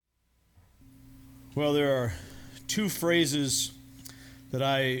Well, there are two phrases that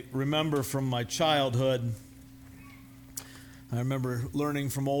I remember from my childhood. I remember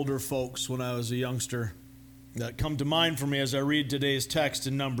learning from older folks when I was a youngster that come to mind for me as I read today's text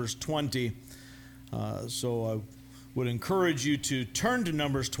in Numbers 20. So I would encourage you to turn to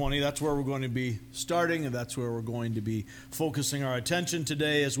Numbers 20. That's where we're going to be starting, and that's where we're going to be focusing our attention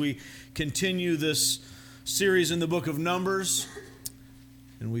today as we continue this series in the book of Numbers.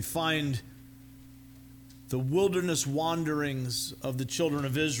 And we find the wilderness wanderings of the children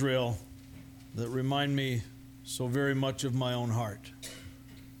of Israel that remind me so very much of my own heart.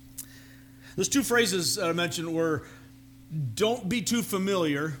 Those two phrases I mentioned were, "Don't be too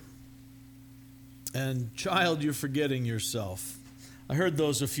familiar," and "Child, you're forgetting yourself." I heard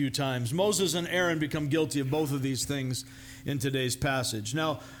those a few times. Moses and Aaron become guilty of both of these things in today's passage.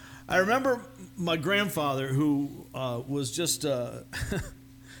 Now, I remember my grandfather, who was just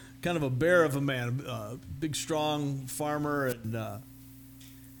kind of a bear of a man, a big, strong farmer, and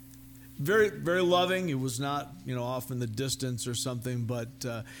very, very loving. He was not, off in the distance or something. But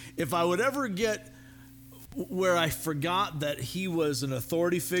if I would ever get where I forgot that he was an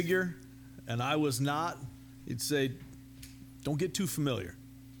authority figure and I was not, he'd say, "Don't get too familiar."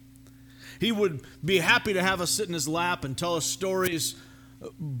 He would be happy to have us sit in his lap and tell us stories,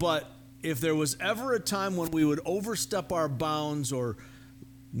 but if there was ever a time when we would overstep our bounds or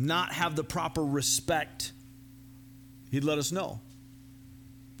not have the proper respect, he'd let us know.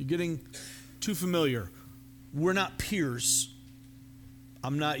 "You're getting too familiar. We're not peers.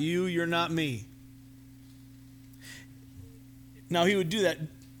 I'm not you, you're not me." Now, he would do that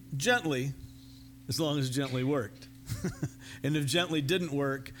gently, as long as gently worked. And if gently didn't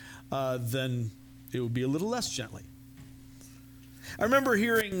work, then it would be a little less gently. I remember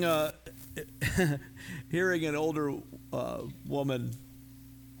hearing an older woman.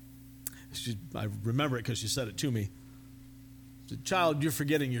 I remember it because she said it to me. She said, "Child, you're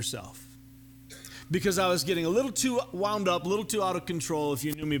forgetting yourself." Because I was getting a little too wound up, a little too out of control. If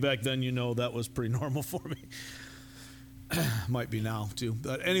you knew me back then, you know that was pretty normal for me. Might be now, too.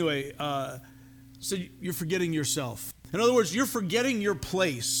 But anyway, so you're forgetting yourself. In other words, you're forgetting your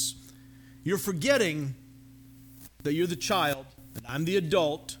place. You're forgetting that you're the child and I'm the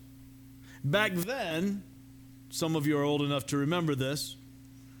adult. Back then, some of you are old enough to remember this.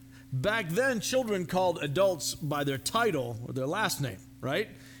 Back then, children called adults by their title or their last name, right?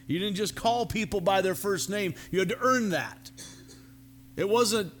 You didn't just call people by their first name. You had to earn that. It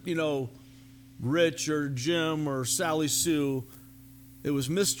wasn't, Rich or Jim or Sally Sue. It was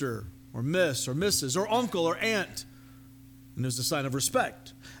Mr. or Miss or Mrs. or Uncle or Aunt. And it was a sign of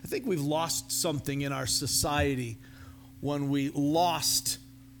respect. I think we've lost something in our society when we lost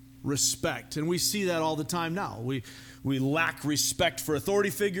respect. And we see that all the time now. We lack respect for authority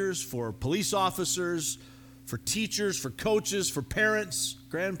figures, for police officers, for teachers, for coaches, for parents,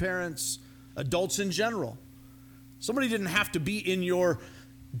 grandparents, adults in general. Somebody didn't have to be in your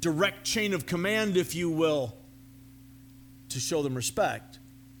direct chain of command, if you will, to show them respect.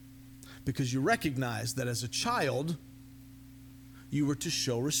 Because you recognize that as a child, you were to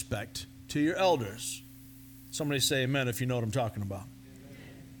show respect to your elders. Somebody say amen if you know what I'm talking about.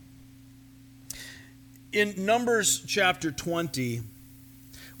 In Numbers chapter 20,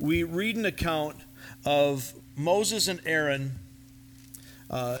 we read an account of Moses and Aaron.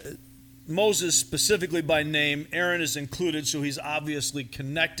 Moses specifically by name. Aaron is included, so he's obviously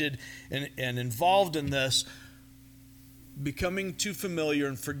connected and involved in this, becoming too familiar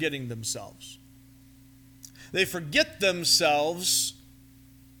and forgetting themselves. They forget themselves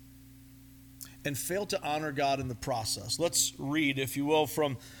and fail to honor God in the process. Let's read, if you will,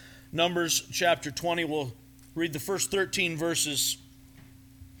 from Numbers chapter 20. We'll read the first 13 verses.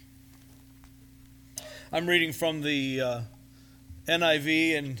 I'm reading from the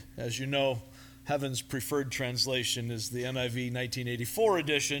NIV, and as you know, Heaven's preferred translation is the NIV 1984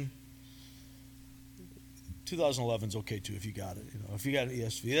 edition. 2011 is okay too if you got it. If you got an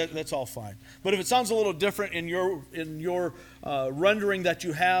ESV, that's all fine. But if it sounds a little different in your rendering that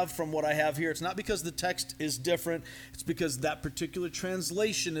you have from what I have here, it's not because the text is different. It's because that particular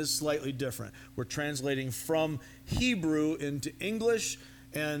translation is slightly different. We're translating from Hebrew into English,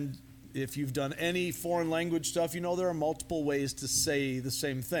 and if you've done any foreign language stuff, you know there are multiple ways to say the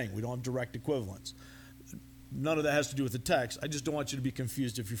same thing. We don't have direct equivalents. None of that has to do with the text. I just don't want you to be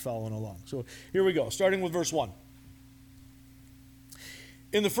confused if you're following along. So here we go, starting with verse 1.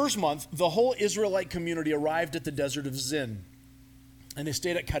 In the first month, the whole Israelite community arrived at the desert of Zin, and they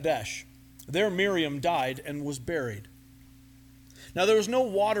stayed at Kadesh. There Miriam died and was buried. Now there was no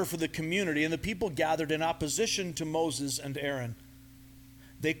water for the community, and the people gathered in opposition to Moses and Aaron.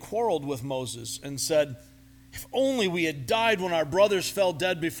 they quarreled with Moses and said, "If only we had died when our brothers fell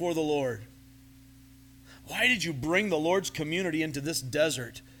dead before the Lord. Why did you bring the Lord's community into this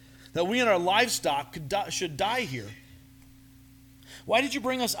desert, that we and our livestock should die here? Why did you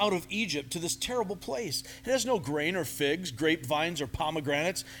bring us out of Egypt to this terrible place? It has no grain or figs, grapevines or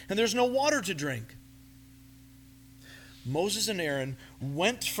pomegranates, and there's no water to drink." Moses and Aaron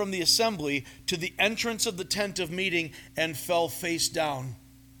went from the assembly to the entrance of the tent of meeting and fell face down.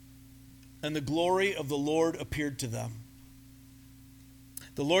 And the glory of the Lord appeared to them.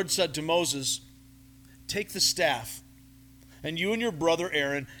 The Lord said to Moses, "Take the staff, and you and your brother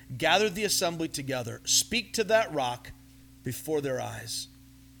Aaron gather the assembly together. Speak to that rock before their eyes,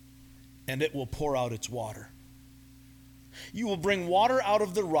 and it will pour out its water. You will bring water out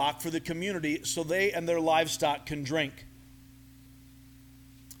of the rock for the community so they and their livestock can drink."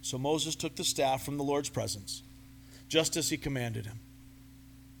 So Moses took the staff from the Lord's presence, just as he commanded him.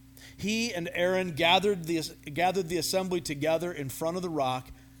 He and Aaron gathered the assembly together in front of the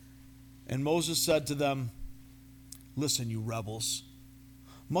rock, and Moses said to them, "Listen, you rebels,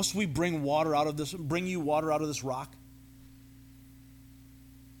 must we bring you water out of this rock?"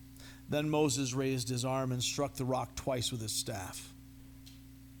 Then Moses raised his arm and struck the rock twice with his staff.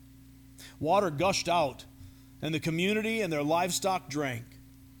 Water gushed out, and the community and their livestock drank.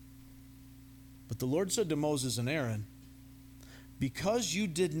 But the Lord said to Moses and Aaron, "Because you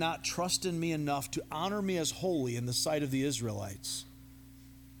did not trust in me enough to honor me as holy in the sight of the Israelites,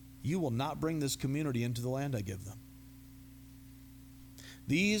 you will not bring this community into the land I give them."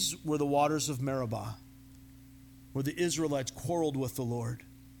 These were the waters of Meribah, where the Israelites quarreled with the Lord,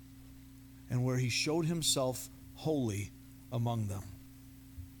 and where he showed himself holy among them.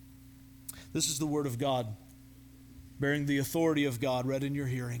 This is the word of God, bearing the authority of God, read in your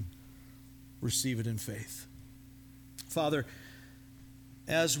hearing. Receive it in faith. Father,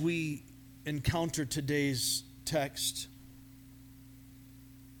 as we encounter today's text,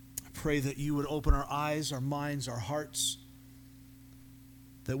 I pray that you would open our eyes, our minds, our hearts,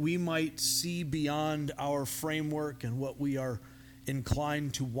 that we might see beyond our framework and what we are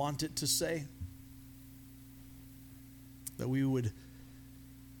inclined to want it to say, that we would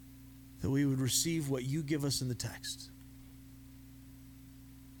receive what you give us in the text.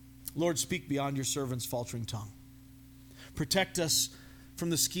 Lord, speak beyond your servant's faltering tongue. Protect us from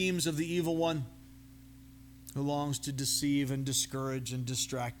the schemes of the evil one who longs to deceive and discourage and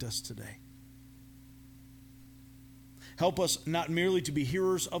distract us today. Help us not merely to be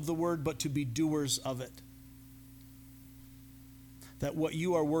hearers of the word, but to be doers of it. That what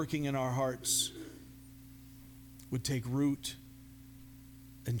you are working in our hearts would take root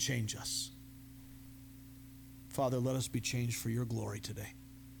and change us. Father, let us be changed for your glory today.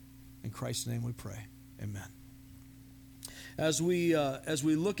 In Christ's name we pray. Amen. As we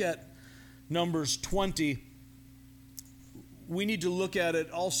look at Numbers 20, we need to look at it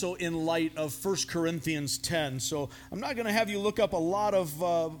also in light of 1 Corinthians 10. So I'm not going to have you look up a lot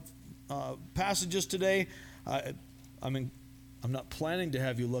of passages today. I'm not planning to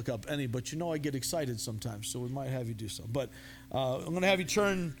have you look up any, but you know I get excited sometimes, so we might have you do so. But I'm going to have you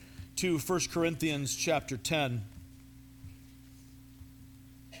turn to 1 Corinthians chapter 10.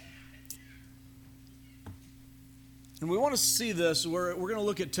 And we want to see this. We're going to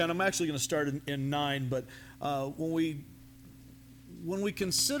look at 10. I'm actually going to start in 9, but when we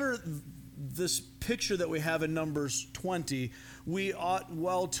consider this picture that we have in Numbers 20, we ought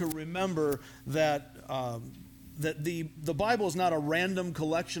well to remember that the Bible is not a random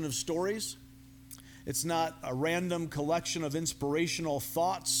collection of stories. It's not a random collection of inspirational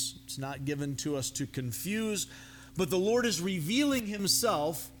thoughts. It's not given to us to confuse. But the Lord is revealing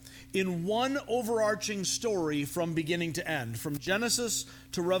himself in one overarching story from beginning to end. From Genesis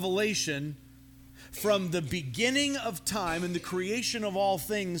to Revelation, from the beginning of time and the creation of all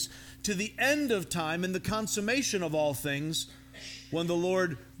things to the end of time and the consummation of all things, when the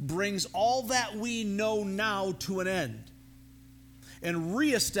Lord brings all that we know now to an end and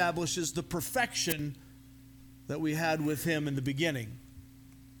reestablishes the perfection that we had with him in the beginning.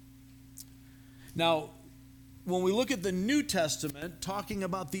 Now, when we look at the New Testament, talking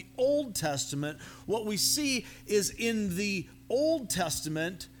about the Old Testament, what we see is in the Old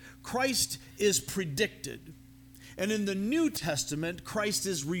Testament, Christ is predicted. And in the New Testament, Christ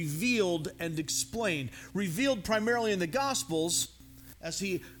is revealed and explained. Revealed primarily in the Gospels as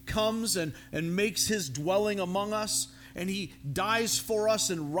he comes and makes his dwelling among us, and he dies for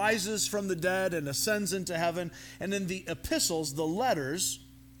us and rises from the dead and ascends into heaven. And in the epistles, the letters,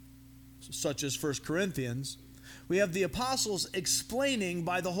 such as 1 Corinthians, we have the apostles explaining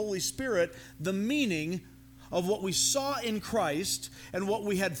by the Holy Spirit the meaning of what we saw in Christ and what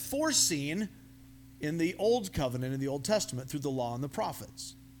we had foreseen in the Old Covenant, in the Old Testament, through the law and the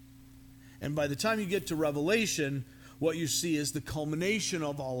prophets. And by the time you get to Revelation, what you see is the culmination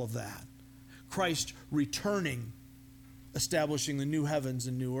of all of that. Christ returning, establishing the new heavens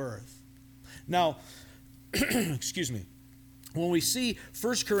and new earth. Now, excuse me, when we see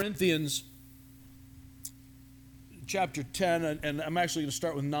 1 Corinthians chapter 10, and I'm actually going to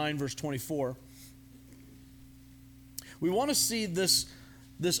start with 9, verse 24, we want to see this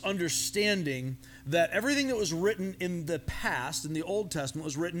understanding that everything that was written in the past, in the Old Testament,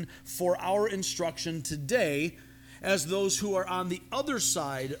 was written for our instruction today as those who are on the other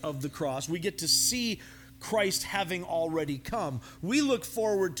side of the cross. We get to see Christ having already come. We look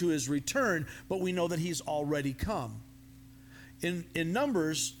forward to his return, but we know that he's already come. In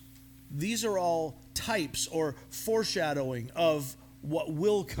Numbers, these are all types or foreshadowing of what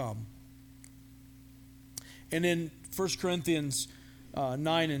will come. And in 1 Corinthians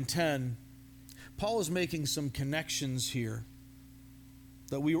 9 and 10, Paul is making some connections here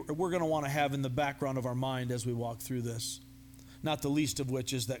that we're going to want to have in the background of our mind as we walk through this. Not the least of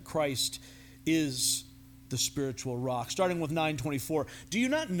which is that Christ is the spiritual rock. Starting with 9:24, do you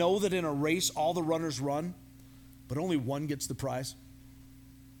not know that in a race all the runners run, but only one gets the prize?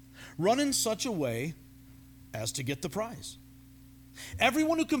 Run in such a way as to get the prize.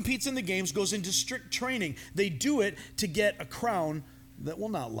 Everyone who competes in the games goes into strict training. They do it to get a crown that will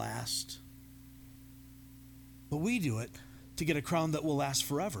not last. But we do it to get a crown that will last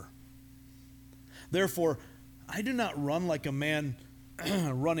forever. Therefore, I do not run like a man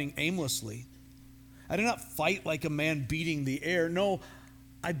running aimlessly. I do not fight like a man beating the air. No,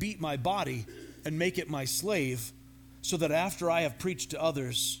 I beat my body and make it my slave, so that after I have preached to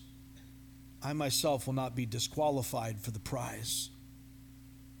others, I myself will not be disqualified for the prize.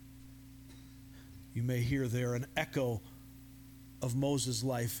 You may hear there an echo of Moses'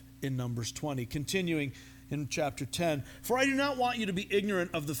 life in Numbers 20. Continuing in chapter 10, for I do not want you to be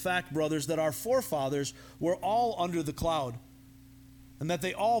ignorant of the fact, brothers, that our forefathers were all under the cloud, and that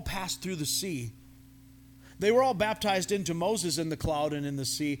they all passed through the sea. They were all baptized into Moses in the cloud and in the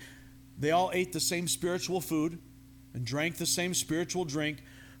sea. They all ate the same spiritual food and drank the same spiritual drink,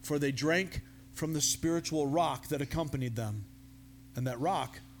 for they drank from the spiritual rock that accompanied them, and that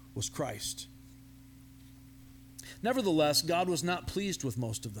rock was Christ. Nevertheless, God was not pleased with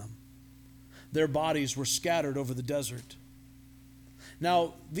most of them. Their bodies were scattered over the desert.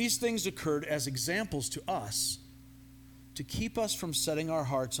 Now, these things occurred as examples to us, to keep us from setting our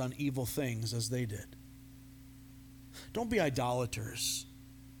hearts on evil things as they did. Don't be idolaters,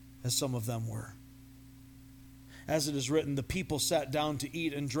 as some of them were. As it is written, the people sat down to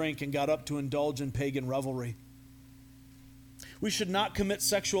eat and drink and got up to indulge in pagan revelry. We should not commit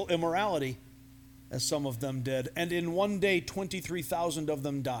sexual immorality, as some of them did, and in one day 23,000 of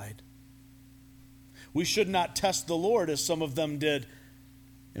them died. We should not test the Lord, as some of them did,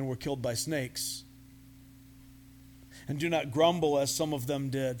 and were killed by snakes. And do not grumble, as some of them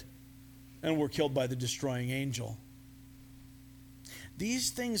did, and were killed by the destroying angel.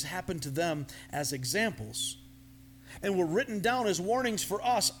 These things happened to them as examples, and were written down as warnings for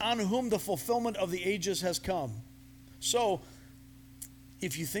us, on whom the fulfillment of the ages has come. So,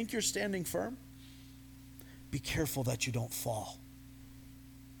 if you think you're standing firm, be careful that you don't fall.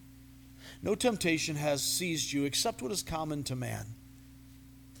 No temptation has seized you except what is common to man.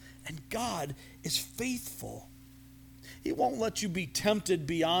 And God is faithful. He won't let you be tempted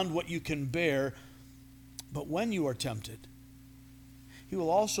beyond what you can bear, but when you are tempted, he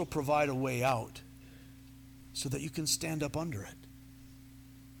will also provide a way out so that you can stand up under it.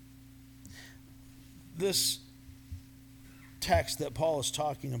 This text that Paul is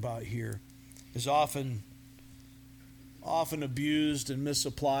talking about here is often abused and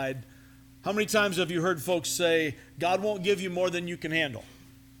misapplied. How many times have you heard folks say, God won't give you more than you can handle?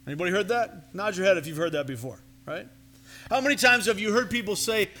 Anybody heard that? Nod your head if you've heard that before, right? How many times have you heard people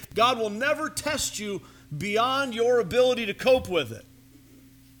say, God will never test you beyond your ability to cope with it?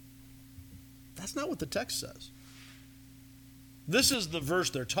 That's not what the text says. This is the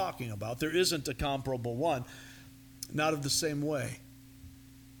verse they're talking about. There isn't a comparable one, not of the same way.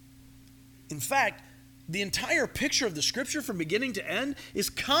 In fact, the entire picture of the Scripture from beginning to end is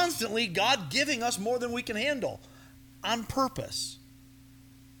constantly God giving us more than we can handle on purpose.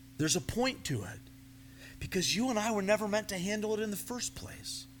 There's a point to it, because you and I were never meant to handle it in the first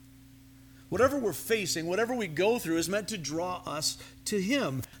place. Whatever we're facing, whatever we go through is meant to draw us to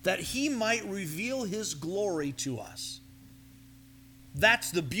Him, that He might reveal His glory to us.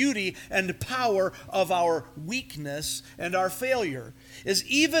 That's the beauty and power of our weakness and our failure, is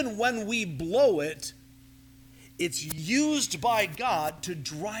even when we blow it, it's used by God to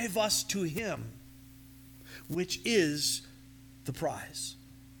drive us to Him, which is the prize.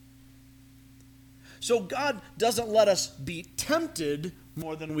 So God doesn't let us be tempted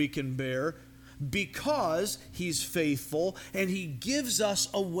more than we can bear because He's faithful and He gives us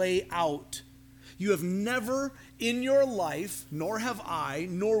a way out. You have never in your life, nor have I,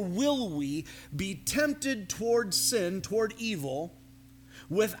 nor will we, be tempted toward sin, toward evil,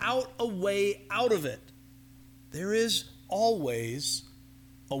 without a way out of it. There is always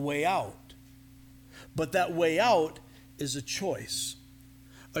a way out. But that way out is a choice.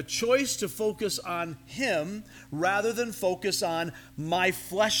 A choice to focus on Him rather than focus on my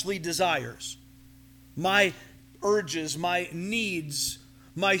fleshly desires, my urges, my needs,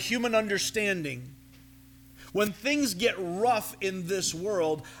 my human understanding. When things get rough in this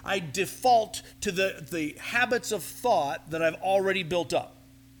world, I default to the habits of thought that I've already built up.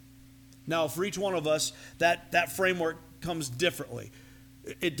 Now, for each one of us, that framework comes differently.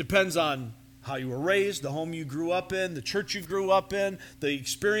 It depends on how you were raised, the home you grew up in, the church you grew up in, the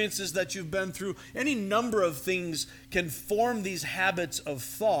experiences that you've been through. Any number of things can form these habits of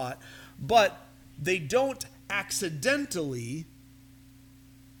thought, but they don't accidentally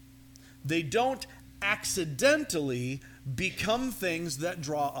become things that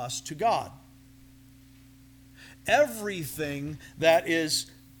draw us to God. Everything that is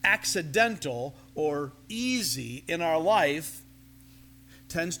accidental or easy in our life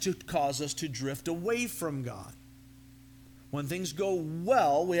tends to cause us to drift away from God. When things go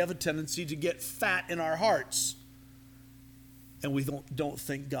well, we have a tendency to get fat in our hearts, and we don't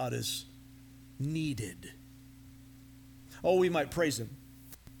think God is needed. Oh, we might praise Him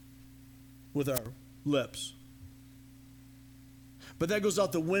with our lips, but that goes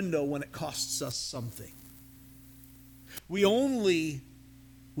out the window when it costs us something. We only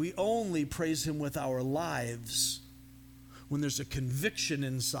praise Him with our lives when there's a conviction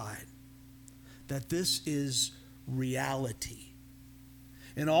inside that this is reality.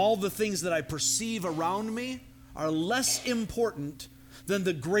 And all the things that I perceive around me are less important than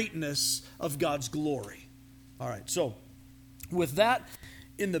the greatness of God's glory. All right, so with that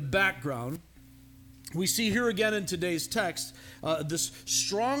in the background, we see here again in today's text this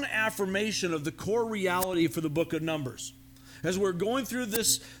strong affirmation of the core reality for the book of Numbers. As we're going through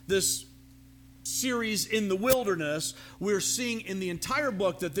this series in the wilderness, we're seeing in the entire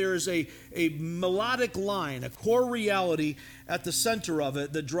book that there is a melodic line, a core reality at the center of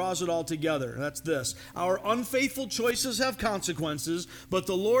it that draws it all together. And that's this: our unfaithful choices have consequences, but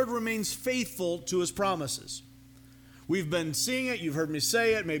the Lord remains faithful to His promises. We've been seeing it. You've heard me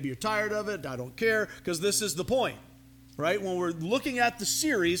say it. Maybe you're tired of it. I don't care, because this is the point, right? When we're looking at the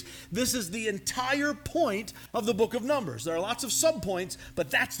series, this is the entire point of the book of Numbers. There are lots of subpoints, but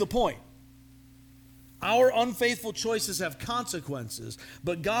that's the point. Our unfaithful choices have consequences,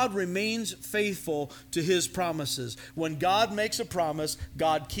 but God remains faithful to His promises. When God makes a promise,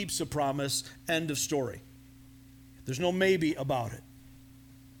 God keeps a promise. End of story. There's no maybe about it.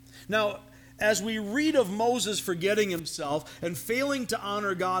 Now, as we read of Moses forgetting himself and failing to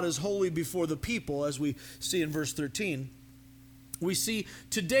honor God as holy before the people, as we see in verse 13, we see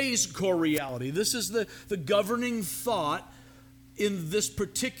today's core reality. This is the governing thought in this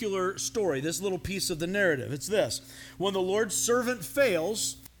particular story, this little piece of the narrative. It's this: when the Lord's servant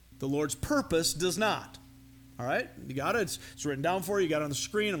fails, the Lord's purpose does not. All right? You got it? It's written down for you. You got it on the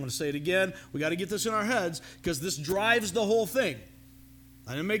screen. I'm going to say it again. We got to get this in our heads because this drives the whole thing.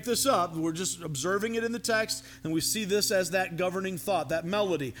 I didn't make this up. We're just observing it in the text, and we see this as that governing thought, that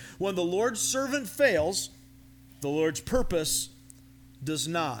melody. When the Lord's servant fails, the Lord's purpose does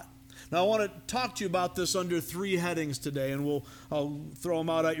not. Now, I want to talk to you about this under three headings today, and I'll throw them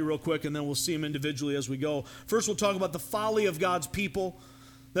out at you real quick, and then we'll see them individually as we go. First, we'll talk about the folly of God's people.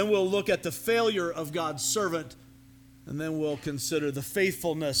 Then we'll look at the failure of God's servant, and then we'll consider the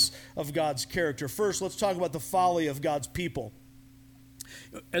faithfulness of God's character. First, let's talk about the folly of God's people.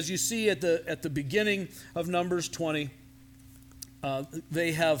 As you see at the beginning of Numbers 20,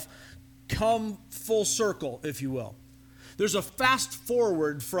 they have come full circle, if you will. There's a fast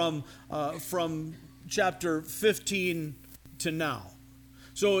forward from chapter 15 to now.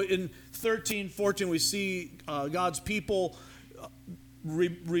 So in 13, 14, we see God's people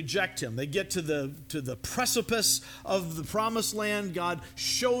reject Him. They get to the precipice of the promised land. God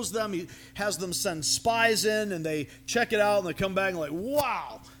shows them. He has them send spies in, and they check it out, and they come back and like,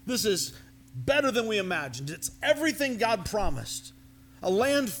 wow, this is better than we imagined. It's everything God promised. A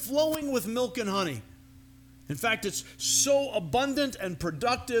land flowing with milk and honey. In fact, it's so abundant and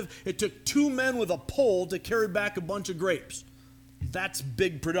productive, it took 2 men with a pole to carry back a bunch of grapes. That's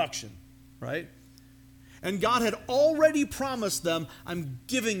big production, right? And God had already promised them, I'm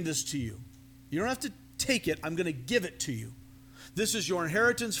giving this to you. You don't have to take it. I'm going to give it to you. This is your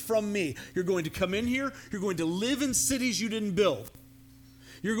inheritance from me. You're going to come in here. You're going to live in cities you didn't build.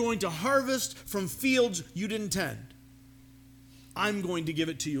 You're going to harvest from fields you didn't tend. I'm going to give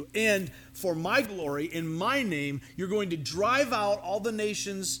it to you. And for my glory, in my name, you're going to drive out all the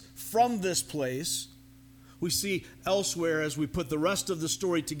nations from this place. We see elsewhere, as we put the rest of the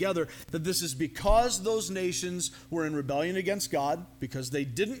story together, that this is because those nations were in rebellion against God, because they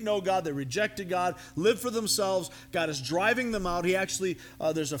didn't know God, they rejected God, lived for themselves. God is driving them out. He actually,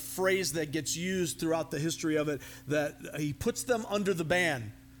 there's a phrase that gets used throughout the history of it, that he puts them under the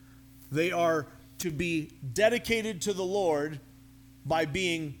ban. They are to be dedicated to the Lord by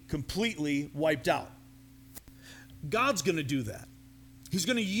being completely wiped out. God's going to do that. He's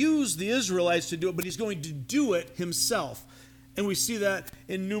going to use the Israelites to do it, but he's going to do it himself. And we see that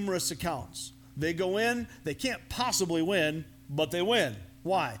in numerous accounts. They go in, they can't possibly win, but they win.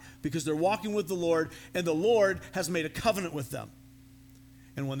 Why? Because they're walking with the Lord, and the Lord has made a covenant with them.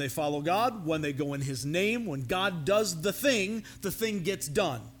 And when they follow God, when they go in his name, when God does the thing gets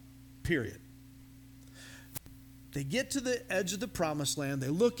done. Period. They get to the edge of the promised land, they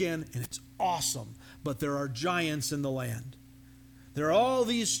look in, and it's awesome. But there are giants in the land. There are all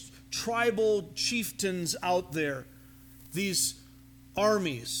these tribal chieftains out there, these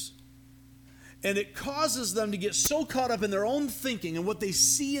armies. And it causes them to get so caught up in their own thinking and what they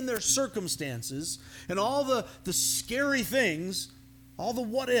see in their circumstances and all the scary things, all the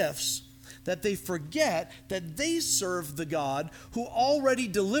what ifs, that they forget that they serve the God who already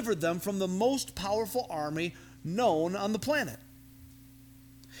delivered them from the most powerful army known on the planet.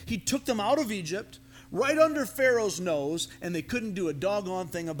 He took them out of Egypt, right under Pharaoh's nose, and they couldn't do a doggone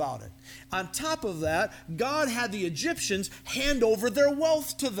thing about it. On top of that, God had the Egyptians hand over their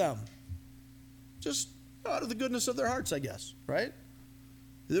wealth to them. Just out of the goodness of their hearts, I guess, right?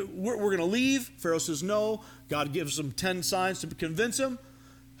 We're going to leave. Pharaoh says no. God gives them 10 signs to convince him.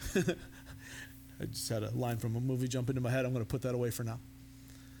 I just had a line from a movie jump into my head. I'm going to put that away for now.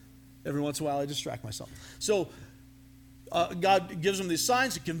 Every once in a while, I distract myself. So God gives them these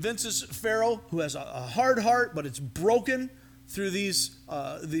signs. He convinces Pharaoh, who has a hard heart, but it's broken through these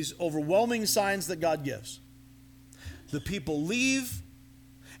overwhelming signs that God gives. The people leave,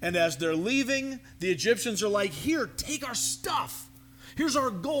 and as they're leaving, the Egyptians are like, here, take our stuff. Here's our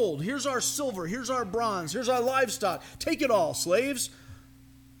gold. Here's our silver. Here's our bronze. Here's our livestock. Take it all, slaves.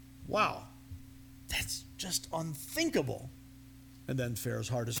 Wow. That's just unthinkable. And then Pharaoh's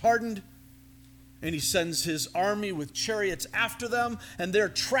heart is hardened, and he sends his army with chariots after them, and they're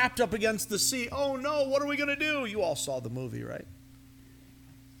trapped up against the sea. Oh no, what are we going to do? You all saw the movie, right?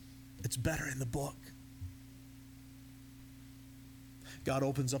 It's better in the book. God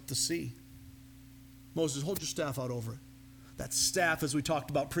opens up the sea. Moses, hold your staff out over it. That staff, as we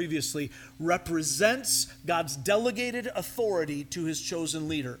talked about previously, represents God's delegated authority to his chosen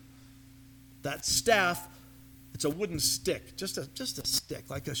leader. That staff, it's a wooden stick, just a stick,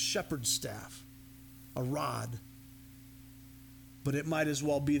 like a shepherd's staff, a rod. But it might as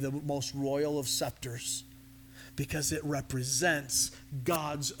well be the most royal of scepters because it represents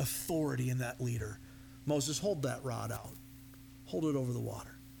God's authority in that leader. Moses, hold that rod out. Hold it over the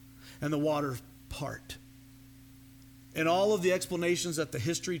water. And the water part. And all of the explanations that the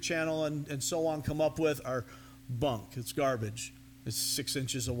History Channel and so on come up with are bunk. It's garbage. It's 6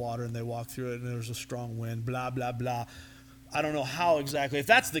 inches of water and they walk through it and there's a strong wind, blah, blah, blah. I don't know how exactly. If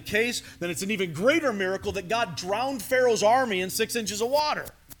that's the case, then it's an even greater miracle that God drowned Pharaoh's army in 6 inches of water.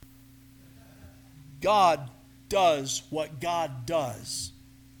 God does what God does.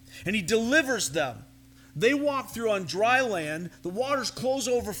 And he delivers them. They walk through on dry land. The waters close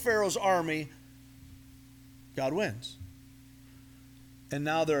over Pharaoh's army. God wins. And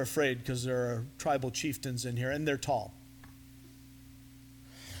now they're afraid because there are tribal chieftains in here and they're tall.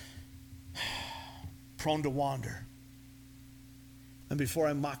 Prone to wander. And before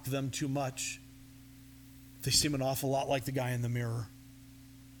I mock them too much, they seem an awful lot like the guy in the mirror.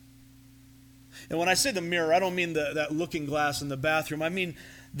 And when I say the mirror, I don't mean that looking glass in the bathroom. I mean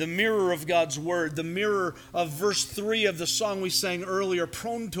the mirror of God's word, the mirror of verse 3 of the song we sang earlier,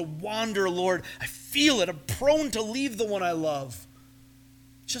 prone to wander, Lord. I feel it. I'm prone to leave the one I love.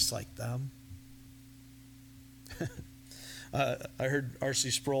 Just like them. I heard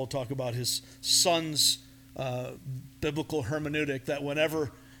R.C. Sproul talk about his son's biblical hermeneutic, that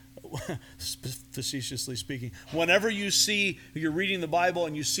whenever, facetiously speaking, whenever you're reading the Bible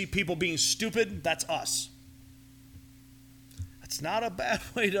and you see people being stupid, that's us. That's not a bad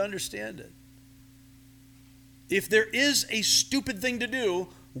way to understand it. If there is a stupid thing to do,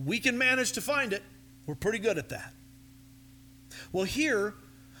 we can manage to find it. We're pretty good at that. Well, here,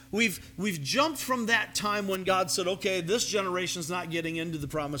 we've jumped from that time when God said, okay, this generation's not getting into the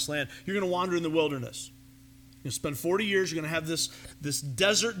promised land. You're going to wander in the wilderness. You'll spend 40 years, you're going to have this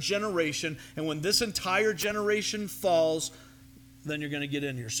desert generation, and when this entire generation falls, then you're going to get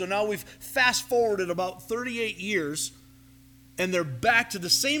in here. So now we've fast forwarded about 38 years, and they're back to the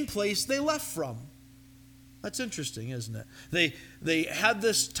same place they left from. That's interesting, isn't it? They had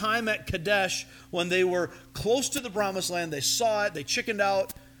this time at Kadesh when they were close to the promised land. They saw it, they chickened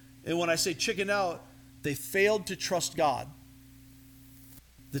out, and when I say chickened out, they failed to trust God.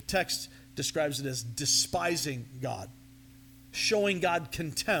 The text describes it as despising God, showing God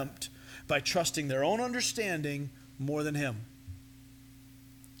contempt by trusting their own understanding more than Him.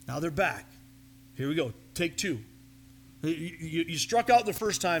 Now they're back. Here we go. Take two. You struck out the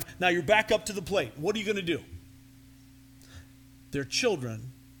first time. Now you're back up to the plate. What are you going to do? Their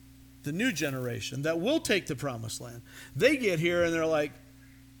children, the new generation that will take the promised land, they get here and they're like,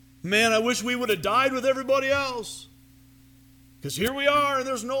 man, I wish we would have died with everybody else. Because here we are and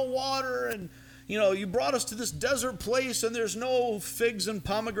there's no water and, you brought us to this desert place and there's no figs and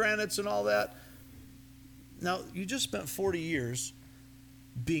pomegranates and all that. Now, you just spent 40 years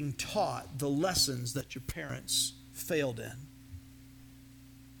being taught the lessons that your parents failed in.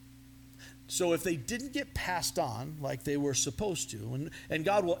 So if they didn't get passed on like they were supposed to, and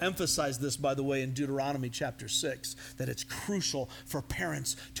God will emphasize this, by the way, in Deuteronomy chapter 6, that it's crucial for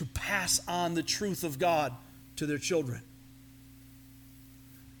parents to pass on the truth of God to their children.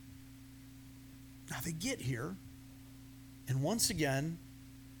 Now they get here, and once again,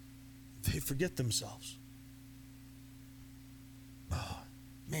 they forget themselves. Oh,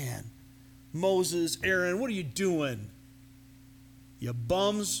 man. Moses, Aaron, what are you doing? You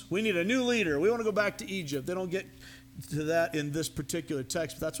bums. We need a new leader. We want to go back to Egypt. They don't get to that in this particular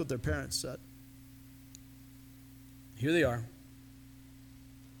text, but that's what their parents said. Here they are.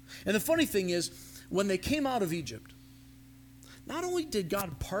 And the funny thing is, when they came out of Egypt, not only did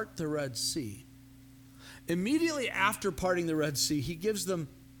God part the Red Sea, immediately after parting the Red Sea, He gives them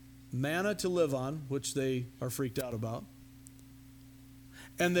manna to live on, which they are freaked out about.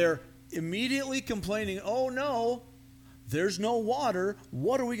 And they're immediately complaining, oh no, there's no water.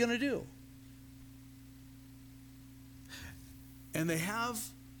 What are we going to do? And they have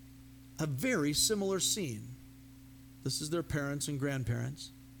a very similar scene. This is their parents and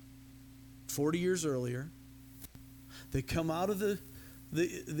grandparents. 40 years earlier, they come out of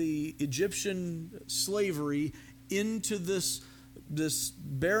the Egyptian slavery into this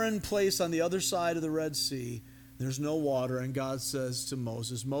barren place on the other side of the Red Sea. There's no water, and God says to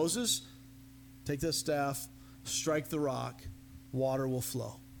Moses, Moses, take this staff, strike the rock, water will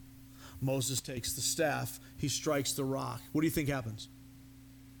flow. Moses takes the staff, he strikes the rock. What do you think happens?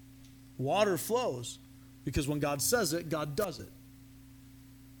 Water flows, because when God says it, God does it.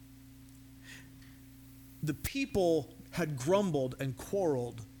 The people had grumbled and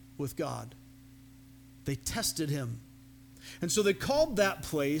quarreled with God. They tested Him. And so they called that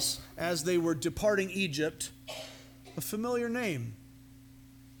place, as they were departing Egypt, a familiar name,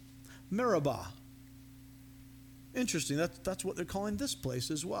 Meribah. Interesting, that's what they're calling this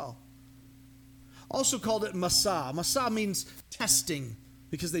place as well. Also called it Massah. Massah means testing,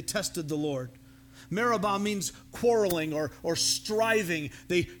 because they tested the Lord. Meribah means quarreling or striving.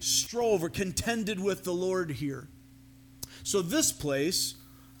 They strove or contended with the Lord here. So this place,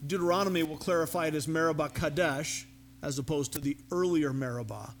 Deuteronomy will clarify it as Meribah Kadesh, as opposed to the earlier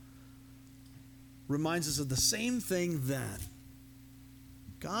Meribah. Reminds us of the same thing then.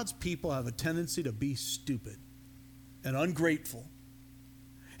 God's people have a tendency to be stupid and ungrateful.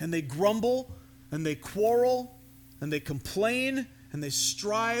 And they grumble, and they quarrel, and they complain, and they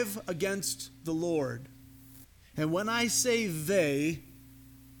strive against the Lord. And when I say they,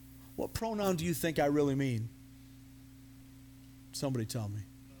 what pronoun do you think I really mean? Somebody tell me.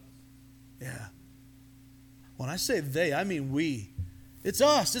 Yeah. When I say they, I mean we. It's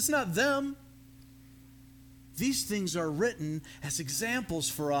us. It's not them. These things are written as examples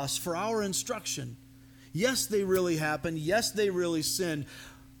for us, for our instruction. Yes, they really happened. Yes, they really sinned.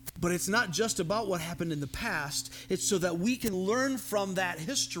 But it's not just about what happened in the past. It's so that we can learn from that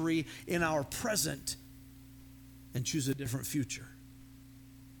history in our present and choose a different future.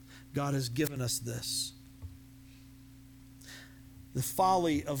 God has given us this. The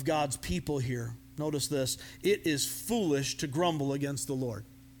folly of God's people here. Notice this. It is foolish to grumble against the Lord.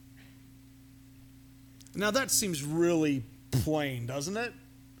 Now that seems really plain, doesn't it?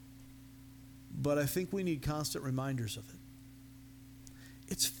 But I think we need constant reminders of it.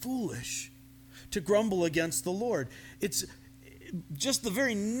 It's foolish to grumble against the Lord. just the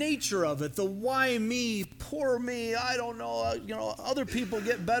very nature of it, the why me, poor me, I don't know, other people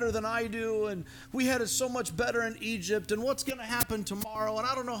get better than I do, and we had it so much better in Egypt, and what's going to happen tomorrow, and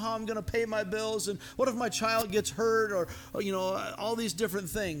I don't know how I'm going to pay my bills, and what if my child gets hurt, or all these different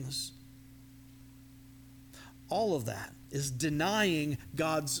things. All of that is denying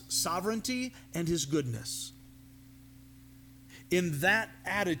God's sovereignty and his goodness. In that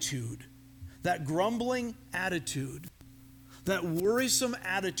attitude, that grumbling attitude, that worrisome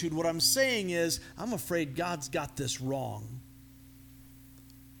attitude, what I'm saying is, I'm afraid God's got this wrong.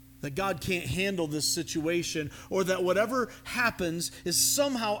 That God can't handle this situation, or that whatever happens is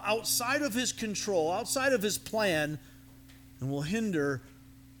somehow outside of his control, outside of his plan, and will hinder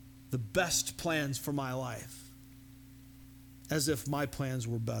the best plans for my life. As if my plans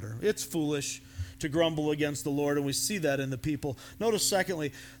were better. It's foolish to grumble against the Lord, and we see that in the people. Notice,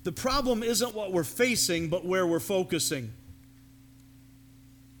 secondly, the problem isn't what we're facing, but where we're focusing.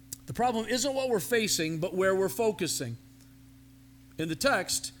 The problem isn't what we're facing, but where we're focusing. In the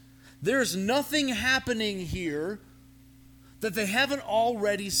text, there's nothing happening here that they haven't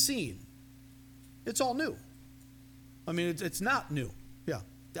already seen. It's all new. I mean, it's not new. Yeah,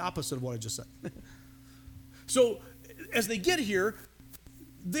 the opposite of what I just said. So, as they get here,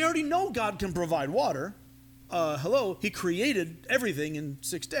 they already know God can provide water. He created everything in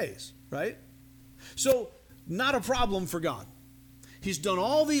 6 days, right? So, not a problem for God. He's done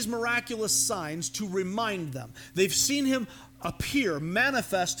all these miraculous signs to remind them. They've seen him appear,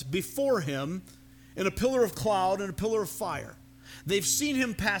 manifest before him in a pillar of cloud and a pillar of fire. They've seen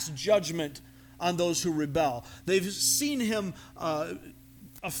him pass judgment on those who rebel. They've seen him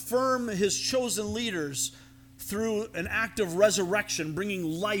affirm his chosen leaders through an act of resurrection, bringing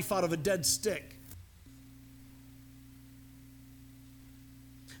life out of a dead stick.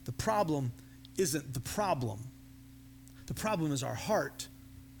 The problem isn't the problem. The problem is our heart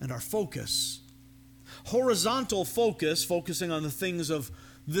and our focus. Horizontal focus, focusing on the things of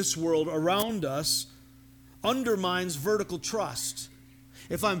this world around us, undermines vertical trust.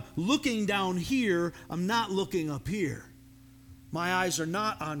 If I'm looking down here, I'm not looking up here. My eyes are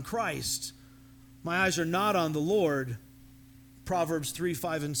not on Christ. My eyes are not on the Lord. Proverbs 3,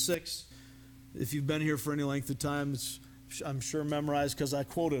 5, and 6. If you've been here for any length of time, I'm sure memorized because I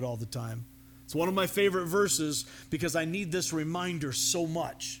quote it all the time. It's one of my favorite verses because I need this reminder so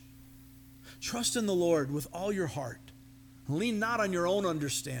much. Trust in the Lord with all your heart. Lean not on your own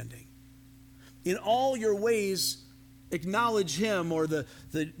understanding. In all your ways, acknowledge him, or the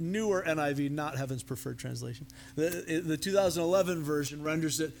newer NIV, not Heaven's Preferred Translation. The 2011 version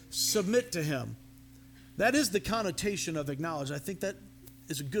renders it, submit to him. That is the connotation of acknowledge. I think that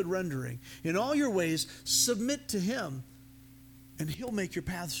is a good rendering. In all your ways, submit to him, and he'll make your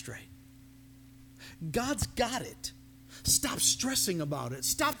path straight. God's got it. Stop stressing about it.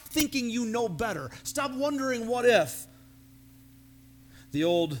 Stop thinking you know better. Stop wondering what if. The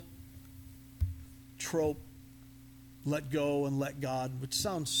old trope, let go and let God, which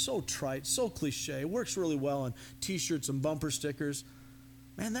sounds so trite, so cliche, works really well on t-shirts and bumper stickers.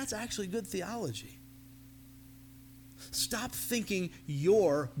 Man, that's actually good theology. Stop thinking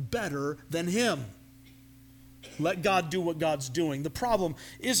you're better than him. Let God do what God's doing. The problem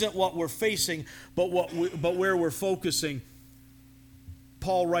isn't what we're facing, but where we're focusing.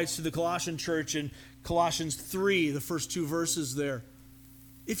 Paul writes to the Colossian church in Colossians 3, the first two verses there.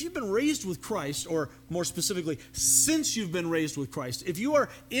 If you've been raised with Christ, or more specifically, since you've been raised with Christ, if you are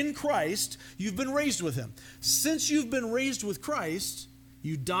in Christ, you've been raised with him. Since you've been raised with Christ,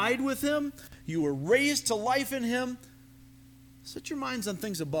 you died with him, you were raised to life in him. Set your minds on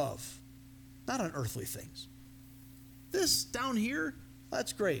things above, not on earthly things. This down here,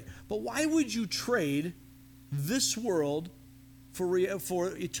 that's great. But why would you trade this world for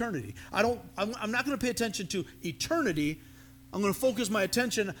eternity? I'm not going to pay attention to eternity. I'm going to focus my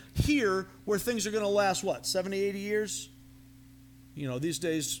attention here where things are going to last, 70, 80 years? These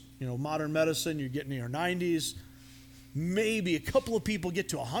days, modern medicine, you're getting in your 90s. Maybe a couple of people get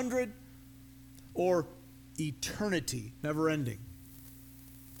to 100. Or eternity, never ending.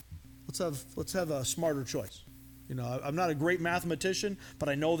 Let's have a smarter choice. I'm not a great mathematician, but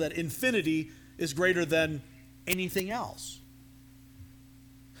I know that infinity is greater than anything else.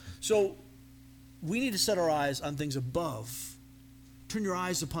 So we need to set our eyes on things above. Turn your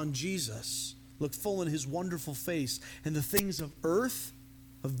eyes upon Jesus. Look full in his wonderful face. And the things of earth,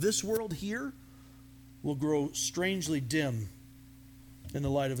 of this world here, will grow strangely dim in the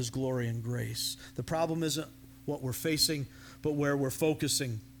light of his glory and grace. The problem isn't what we're facing, but where we're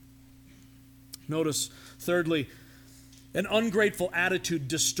focusing. Notice, thirdly, an ungrateful attitude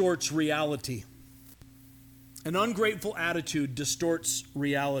distorts reality. An ungrateful attitude distorts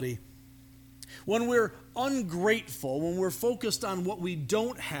reality. When we're ungrateful, when we're focused on what we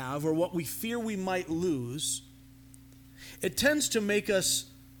don't have or what we fear we might lose, it tends to make us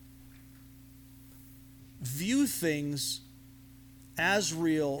view things as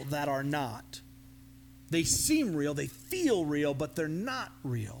real that are not. They seem real, they feel real, but they're not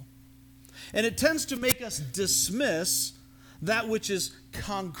real. And it tends to make us dismiss that which is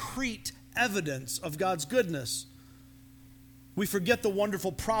concrete evidence of God's goodness. We forget the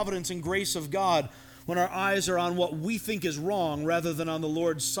wonderful providence and grace of God when our eyes are on what we think is wrong rather than on the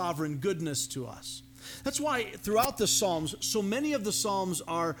Lord's sovereign goodness to us. That's why throughout the Psalms, so many of the Psalms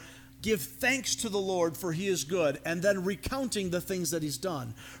are give thanks to the Lord for he is good, and then recounting the things that he's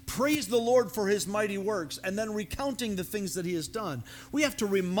done. Praise the Lord for his mighty works, and then recounting the things that he has done. We have to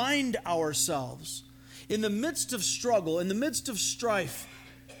remind ourselves in the midst of struggle, in the midst of strife,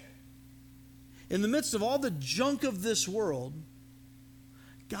 in the midst of all the junk of this world,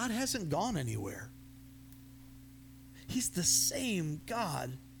 God hasn't gone anywhere. He's the same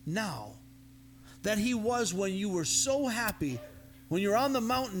God now that he was when you were so happy, when you're on the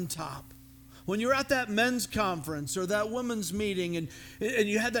mountaintop, when you're at that men's conference or that women's meeting, and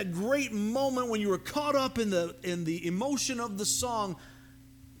you had that great moment when you were caught up in the emotion of the song.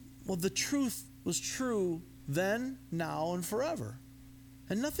 Well, the truth was true then, now, and forever.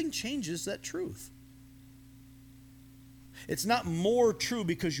 And nothing changes that truth. It's not more true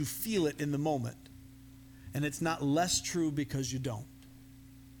because you feel it in the moment. And it's not less true because you don't.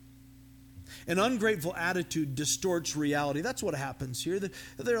 An ungrateful attitude distorts reality. That's what happens here.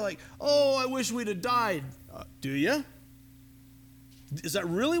 They're like, oh, I wish we'd have died. Do you? Is that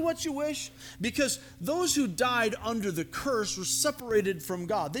really what you wish? Because those who died under the curse were separated from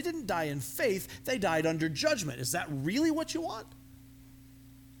God. They didn't die in faith. They died under judgment. Is that really what you want?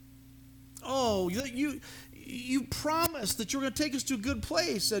 Oh, you promised that you were going to take us to a good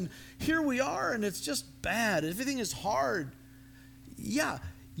place, and here we are, and it's just bad. Everything is hard. Yeah,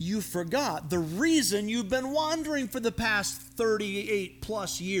 you forgot the reason you've been wandering for the past 38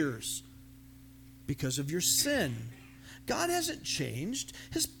 plus years. Because of your sin. God hasn't changed.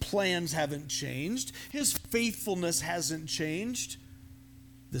 His plans haven't changed. His faithfulness hasn't changed.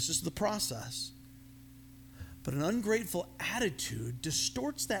 This is the process. But an ungrateful attitude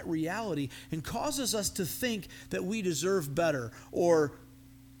distorts that reality and causes us to think that we deserve better, or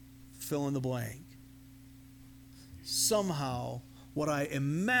fill in the blank. Somehow, what I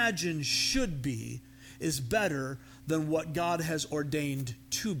imagine should be is better than what God has ordained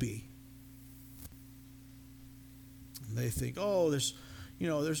to be. And they think, oh, there's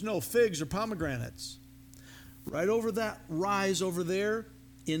no figs or pomegranates. Right over that rise over there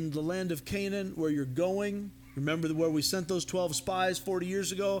in the land of Canaan where you're going. Remember where we sent those 12 spies 40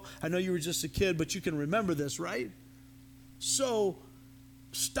 years ago? I know you were just a kid, but you can remember this, right? So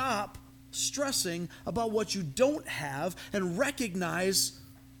stop stressing about what you don't have and recognize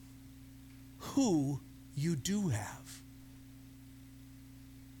who you do have.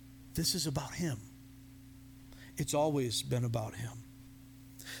 This is about him. It's always been about him.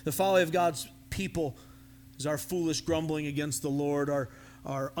 The folly of God's people is our foolish grumbling against the Lord,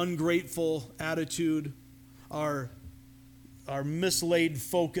 our ungrateful attitude, our mislaid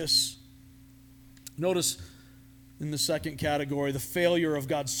focus. Notice in the second category, the failure of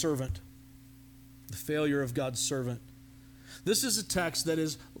God's servant. The failure of God's servant. This is a text that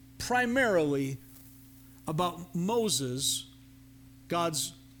is primarily about Moses,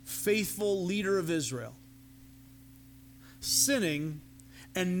 God's faithful leader of Israel, sinning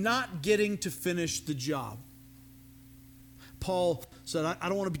and not getting to finish the job. Paul said, I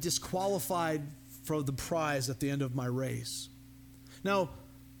don't want to be disqualified for the prize at the end of my race. Now,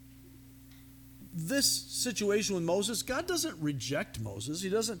 this situation with Moses, God doesn't reject Moses. He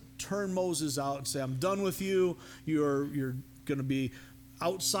doesn't turn Moses out and say, I'm done with you. You're going to be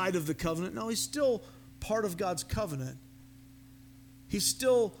outside of the covenant. No, he's still part of God's covenant. He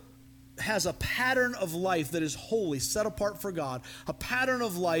still has a pattern of life that is holy, set apart for God, a pattern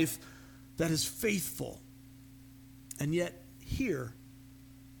of life that is faithful. And yet here,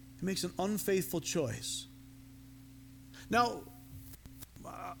 he makes an unfaithful choice. Now,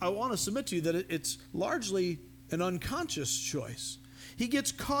 I want to submit to you that it's largely an unconscious choice. He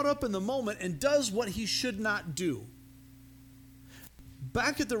gets caught up in the moment and does what he should not do.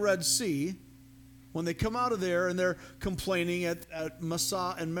 Back at the Red Sea, when they come out of there and they're complaining at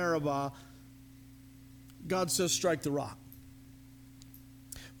Massah and Meribah, God says, strike the rock.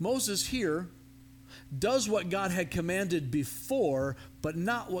 Moses here does what God had commanded before, but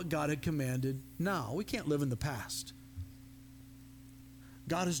not what God had commanded now. We can't live in the past.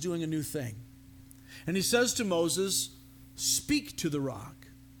 God is doing a new thing. And he says to Moses, speak to the rock.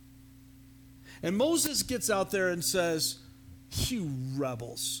 And Moses gets out there and says, you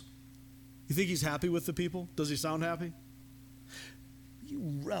rebels. You think he's happy with the people? Does he sound happy? You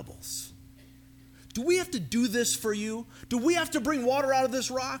rebels. Do we have to do this for you? Do we have to bring water out of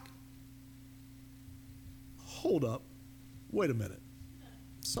this rock? Hold up. Wait a minute.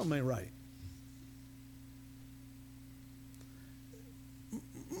 Something ain't right.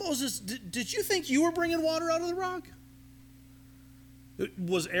 Moses, did you think you were bringing water out of the rock?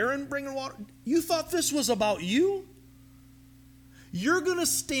 Was Aaron bringing water? You thought this was about you? You're going to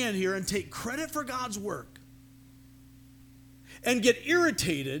stand here and take credit for God's work and get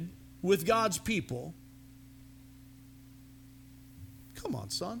irritated with God's people? Come on,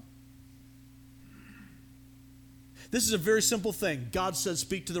 son. This is a very simple thing. God said,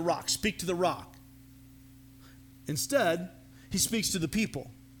 speak to the rock. Speak to the rock. Instead, he speaks to the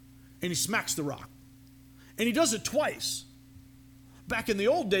people, and he smacks the rock. And he does it twice. Back in the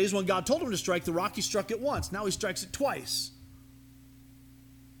old days, when God told him to strike the rock, he struck it once. Now he strikes it twice.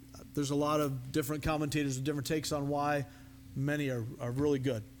 There's a lot of different commentators with different takes on why. Many are really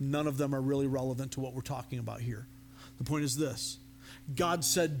good. None of them are really relevant to what we're talking about here. The point is this. God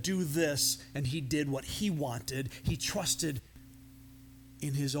said, do this, and he did what he wanted. He trusted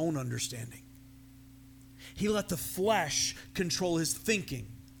in his own understanding. He let the flesh control his thinking.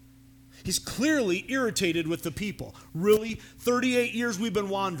 He's clearly irritated with the people. Really? 38 years we've been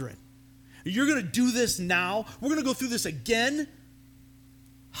wandering. You're going to do this now? We're going to go through this again?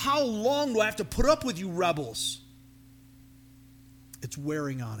 How long do I have to put up with you rebels? It's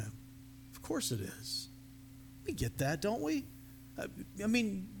wearing on him. Of course it is. We get that, don't we? I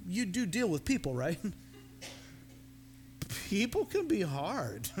mean, you do deal with people, right? People can be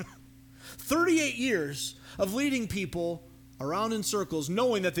hard. 38 years of leading people around in circles,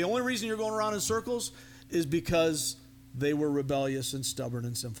 knowing that the only reason you're going around in circles is because they were rebellious and stubborn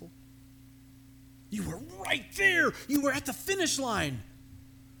and sinful. You were right there. You were at the finish line.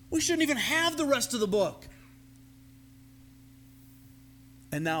 We shouldn't even have the rest of the book.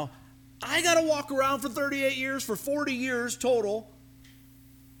 And now I got to walk around for 38 years, for 40 years total,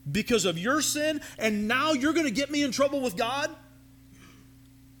 because of your sin, and now you're going to get me in trouble with God?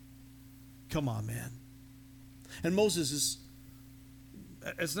 Come on, man. And Moses is,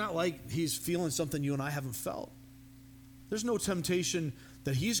 it's not like he's feeling something you and I haven't felt. There's no temptation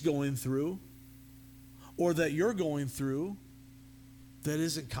that he's going through or that you're going through that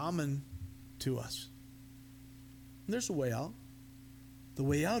isn't common to us. And there's a way out. The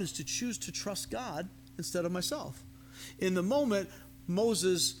way out is to choose to trust God instead of myself. In the moment,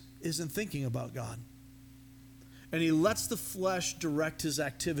 Moses isn't thinking about God. And he lets the flesh direct his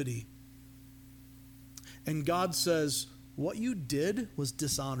activity. And God says, what you did was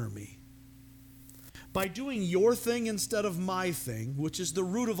dishonor me. By doing your thing instead of my thing, which is the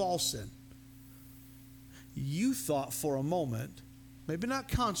root of all sin, you thought for a moment, maybe not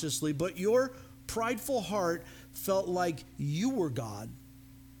consciously, but your prideful heart felt like you were God,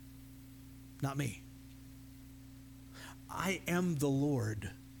 not me. I am the Lord.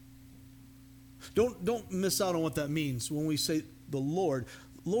 Don't miss out on what that means when we say the Lord.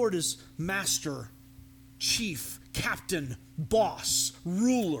 Lord is master, chief, captain, boss,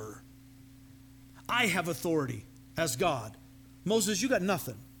 ruler. I have authority as God. Moses, you got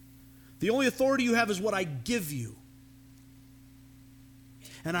nothing. The only authority you have is what I give you.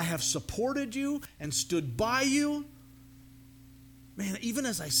 And I have supported you and stood by you. Man, even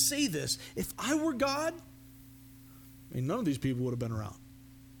as I say this, if I were God, I mean, none of these people would have been around.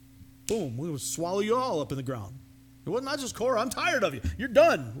 Boom, we would swallow you all up in the ground. It wasn't not just Korah, I'm tired of you. You're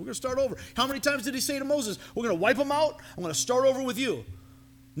done. We're going to start over. How many times did he say to Moses, we're going to wipe them out? I'm going to start over with you.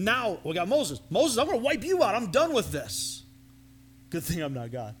 Now we got Moses. Moses, I'm going to wipe you out. I'm done with this. Good thing I'm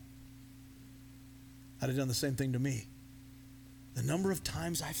not God. I'd have done the same thing to me. The number of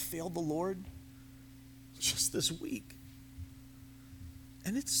times I failed the Lord just this week.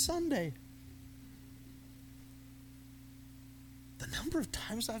 And it's Sunday. The number of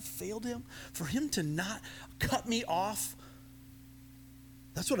times I've failed him, for him to not cut me off,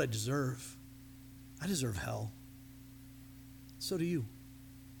 that's what I deserve. I deserve hell. So do you.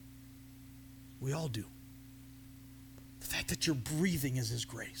 We all do. The fact that you're breathing is his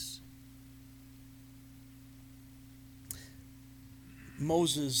grace.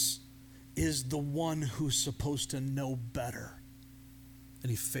 Moses is the one who's supposed to know better, and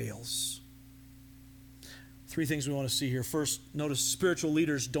he fails. 3 things we want to see here. First, notice spiritual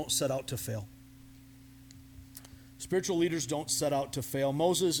leaders don't set out to fail. Spiritual leaders don't set out to fail.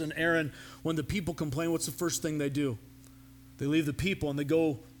 Moses and Aaron, when the people complain, what's the first thing they do? They leave the people and they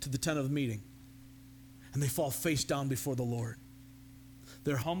go to the tent of the meeting. and they fall face down before the Lord.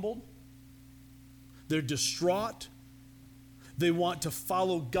 They're humbled. They're distraught. They want to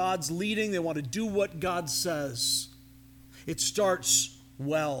follow God's leading. They want to do what God says. It starts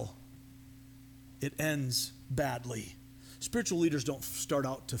well. It ends badly. Spiritual leaders don't start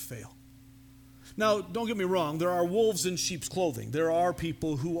out to fail. Now, don't get me wrong. There are wolves in sheep's clothing. There are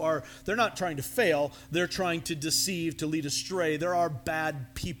people they're not trying to fail. They're trying to deceive, to lead astray. There are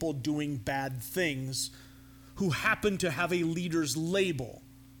bad people doing bad things who happen to have a leader's label.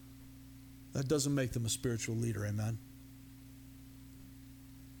 That doesn't make them a spiritual leader, amen?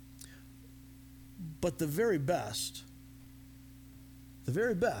 But the very best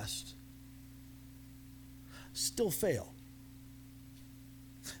still fail.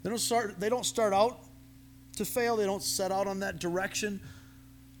 They don't start out to fail. They don't set out on that direction.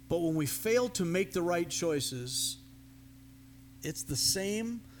 But when we fail to make the right choices, it's the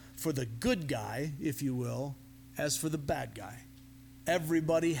same for the good guy, if you will, as for the bad guy.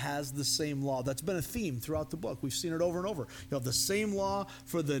 Everybody has the same law. That's been a theme throughout the book. We've seen it over and over. You have the same law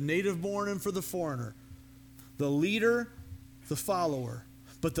for the native born and for the foreigner. The leader, the follower.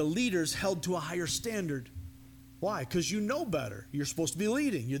 But the leader's held to a higher standard. Why? Because you know better. You're supposed to be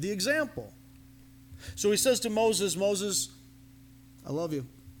leading. You're the example. So he says to Moses, Moses, I love you.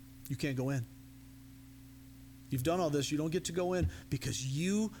 You can't go in. You've done all this. You don't get to go in because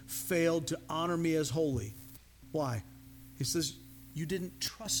you failed to honor me as holy. Why? He says, you didn't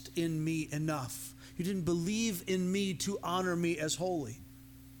trust in me enough. You didn't believe in me to honor me as holy.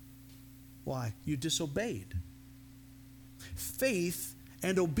 Why? You disobeyed. Faith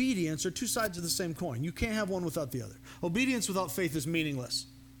and obedience are two sides of the same coin. You can't have one without the other. Obedience without faith is meaningless.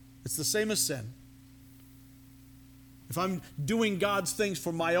 It's the same as sin. If I'm doing God's things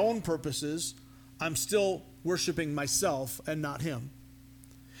for my own purposes, I'm still worshiping myself and not Him.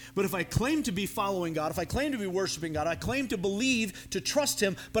 But if I claim to be following God, if I claim to be worshiping God, I claim to believe, to trust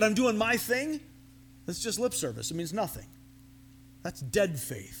Him, but I'm doing my thing, that's just lip service. It means nothing. That's dead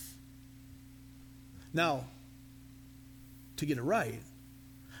faith. Now, to get it right,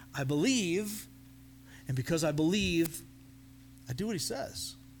 I believe, and because I believe, I do what He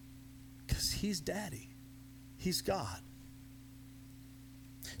says. Because He's Daddy. He's God.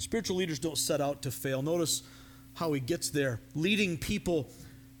 Spiritual leaders don't set out to fail. Notice how he gets there. Leading people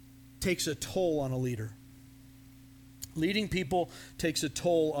takes a toll on a leader. Leading people takes a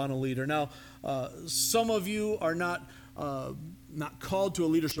toll on a leader. Now, some of you are not called to a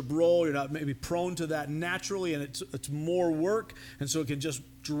leadership role. You're not maybe prone to that naturally, and it's more work, and so it can just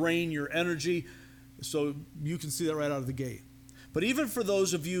drain your energy. So you can see that right out of the gate. But even for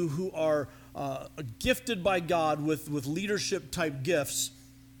those of you who are gifted by God with leadership type gifts,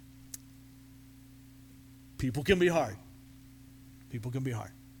 people can be hard. People can be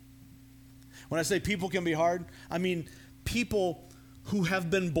hard. When I say people can be hard, I mean people who have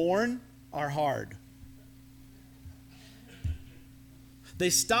been born are hard. They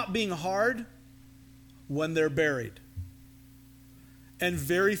stop being hard when they're buried. And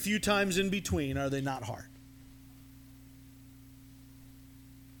very few times in between are they not hard.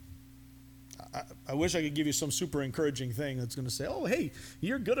 I wish I could give you some super encouraging thing that's going to say, oh, hey,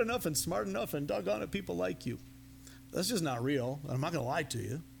 you're good enough and smart enough and doggone it, people like you. That's just not real. I'm not going to lie to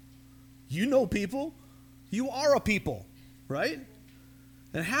you. You know people. You are a people, right?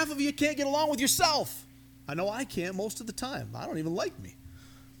 And half of you can't get along with yourself. I know I can't most of the time. I don't even like me.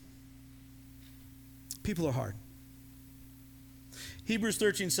 People are hard. Hebrews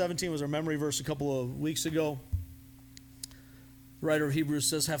 13:17 was our memory verse a couple of weeks ago. The writer of Hebrews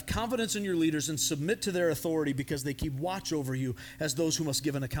says, have confidence in your leaders and submit to their authority because they keep watch over you as those who must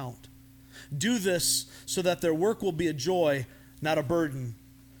give an account. Do this so that their work will be a joy, not a burden,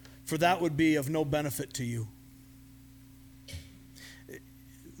 for that would be of no benefit to you.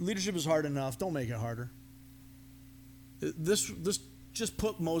 Leadership is hard enough. Don't make it harder. This just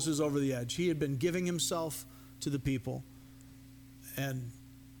put Moses over the edge. He had been giving himself to the people, and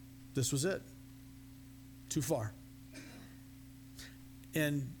this was it. Too far.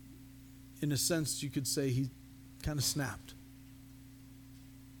 And in a sense, you could say he kind of snapped.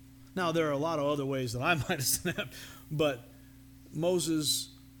 Now, there are a lot of other ways that I might have snapped, but Moses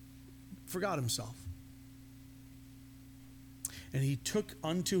forgot himself. And he took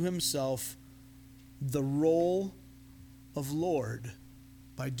unto himself the role of Lord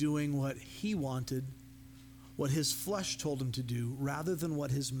by doing what he wanted, what his flesh told him to do, rather than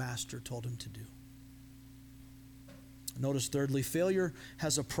what his master told him to do. Notice thirdly, failure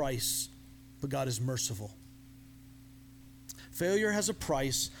has a price, but God is merciful. Failure has a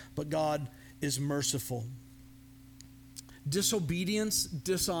price, but God is merciful. Disobedience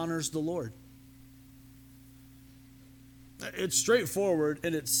dishonors the Lord. It's straightforward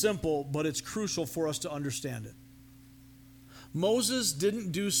and it's simple, but it's crucial for us to understand it. Moses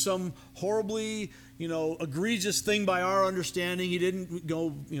didn't do some horribly, egregious thing by our understanding. He didn't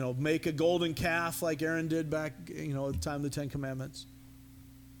go, make a golden calf like Aaron did back, at the time of the Ten Commandments.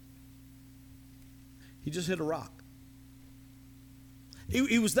 He just hit a rock.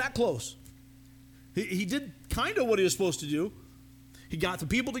 He was that close. He did kind of what he was supposed to do. He got the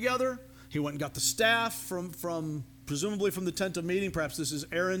people together. He went and got the staff from presumably from the tent of meeting. Perhaps this is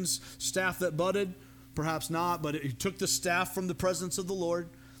Aaron's staff that budded. Perhaps not, but he took the staff from the presence of the Lord,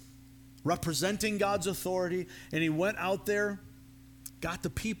 representing God's authority, and he went out there, got the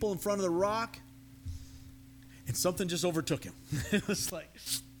people in front of the rock, and something just overtook him. It was like,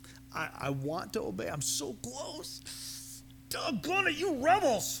 I want to obey. I'm so close. Doggone it, you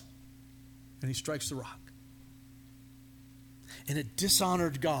rebels. And he strikes the rock. And it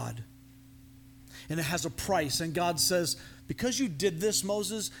dishonored God. And it has a price. And God says, because you did this,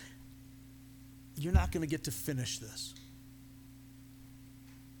 Moses, you're not going to get to finish this.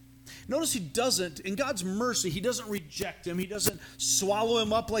 Notice he doesn't, in God's mercy, he doesn't reject him. He doesn't swallow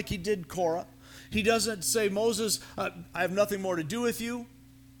him up like he did Korah. He doesn't say, Moses, I have nothing more to do with you.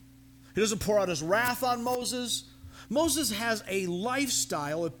 He doesn't pour out his wrath on Moses. Moses has a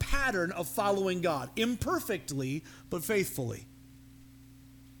lifestyle, a pattern of following God, imperfectly, but faithfully.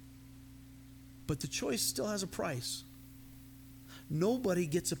 But the choice still has a price. Nobody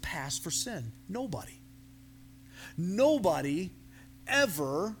gets a pass for sin. Nobody. Nobody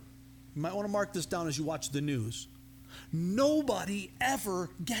ever, you might want to mark this down as you watch the news, nobody ever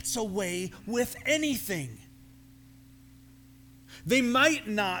gets away with anything. They might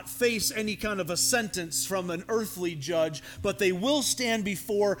not face any kind of a sentence from an earthly judge, but they will stand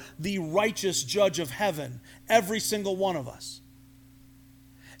before the righteous judge of heaven, every single one of us.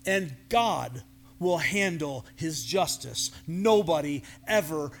 And God will handle his justice. Nobody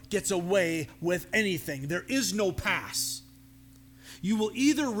ever gets away with anything. There is no pass. You will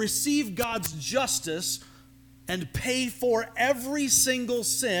either receive God's justice and pay for every single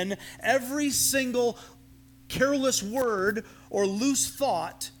sin, every single careless word or loose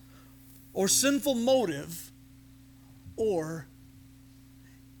thought or sinful motive, or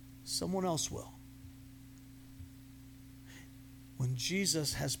someone else will. When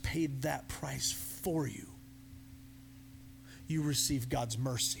Jesus has paid that price for you, you receive God's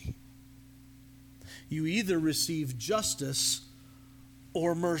mercy. You either receive justice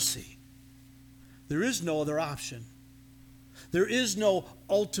or mercy. There is no other option. There is no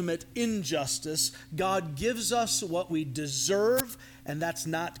ultimate injustice. God gives us what we deserve, and that's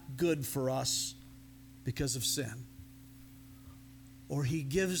not good for us because of sin. Or he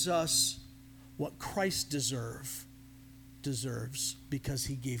gives us what Christ deserves because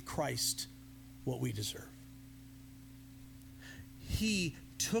he gave Christ what we deserve. He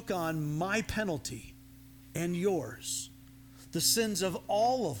took on my penalty and yours, the sins of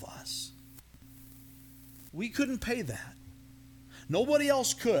all of us. We couldn't pay that. Nobody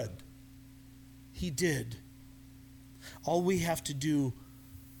else could. He did. All we have to do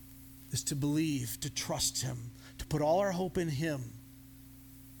is to believe, to trust him, to put all our hope in him.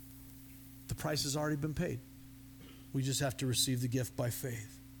 The price has already been paid. We just have to receive the gift by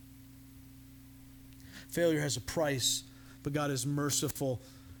faith. Failure has a price, but God is merciful,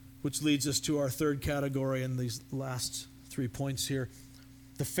 which leads us to our third category in these last 3 points here.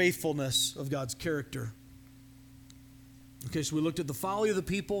 The faithfulness of God's character. Okay, so we looked at the folly of the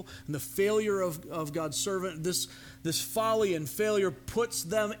people and the failure of God's servant. This folly and failure puts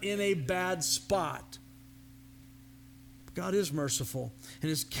them in a bad spot. God is merciful, and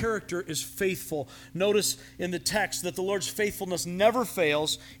his character is faithful. Notice in the text that the Lord's faithfulness never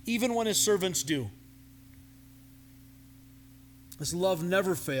fails, even when his servants do. His love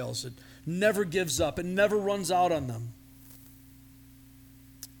never fails. It never gives up. It never runs out on them.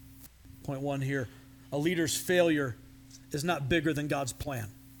 Point one here, a leader's failure is not bigger than God's plan.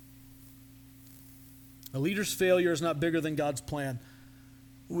 A leader's failure is not bigger than God's plan.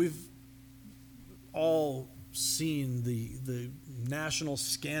 We've all seen the national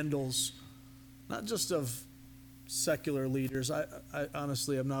scandals, not just of secular leaders. I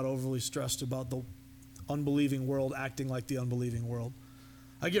honestly am not overly stressed about the unbelieving world acting like the unbelieving world.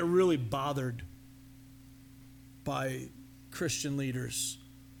 I get really bothered by Christian leaders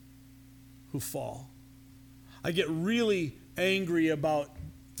who fall. I get really angry about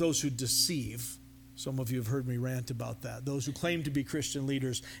those who deceive. Some of you have heard me rant about that. Those who claim to be Christian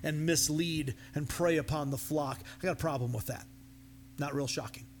leaders and mislead and prey upon the flock. I got a problem with that. Not real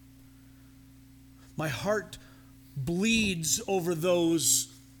shocking. My heart bleeds over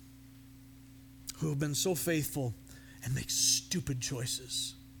those who have been so faithful and make stupid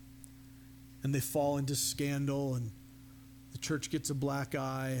choices. And they fall into scandal, and the church gets a black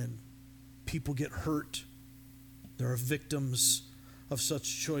eye, and people get hurt. There are victims of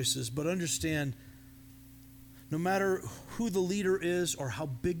such choices. But understand, no matter who the leader is or how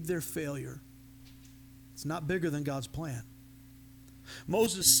big their failure, it's not bigger than God's plan.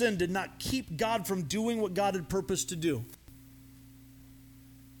 Moses' sin did not keep God from doing what God had purposed to do.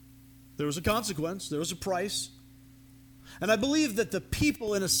 There was a consequence. There was a price. And I believe that the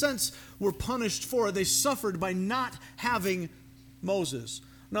people, in a sense, were punished for it. They suffered by not having Moses.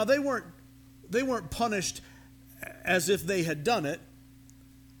 Now, they weren't punished as if they had done it.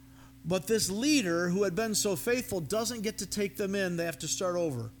 But this leader who had been so faithful doesn't get to take them in. They have to start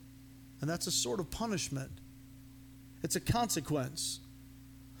over. And that's a sort of punishment. It's a consequence.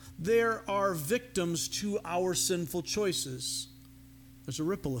 There are victims to our sinful choices. There's a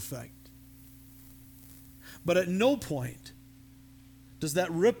ripple effect. But at no point does that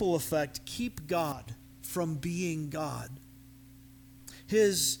ripple effect keep God from being God.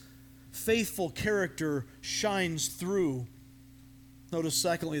 His faithful character shines through. Notice,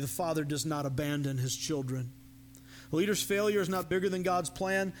 secondly, the Father does not abandon his children. The leader's failure is not bigger than God's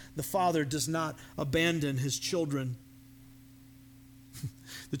plan. The Father does not abandon his children.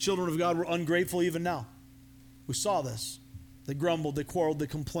 The children of God were ungrateful even now. We saw this. They grumbled, they quarreled, they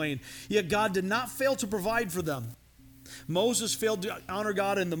complained. Yet God did not fail to provide for them. Moses failed to honor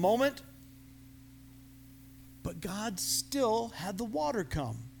God in the moment, but God still had the water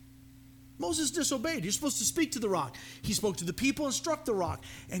come. Moses disobeyed. You're supposed to speak to the rock. He spoke to the people and struck the rock,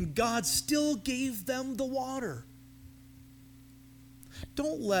 and God still gave them the water.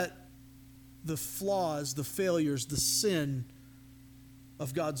 Don't let the flaws, the failures, the sin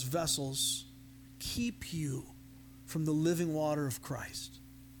of God's vessels keep you from the living water of Christ.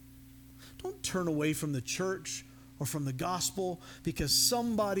 Don't turn away from the church or from the gospel because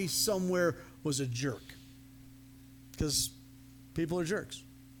somebody somewhere was a jerk. Because people are jerks.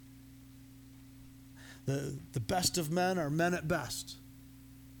 The best of men are men at best.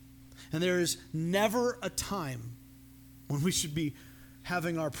 And there is never a time when we should be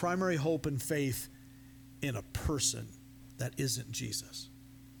having our primary hope and faith in a person that isn't Jesus.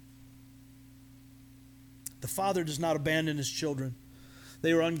 The Father does not abandon his children.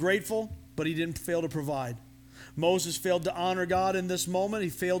 They were ungrateful, but he didn't fail to provide. Moses failed to honor God in this moment. He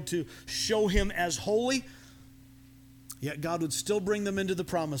failed to show him as holy. Yet God would still bring them into the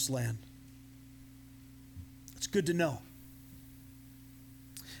promised land. It's good to know.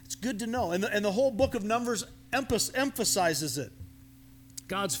 It's good to know. And the whole book of Numbers emphasizes it.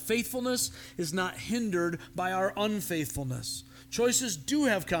 God's faithfulness is not hindered by our unfaithfulness. Choices do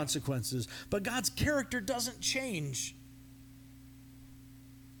have consequences, but God's character doesn't change.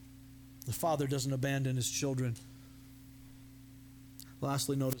 The Father doesn't abandon his children.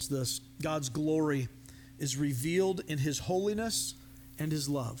 Lastly, notice this. God's glory is revealed in his holiness and his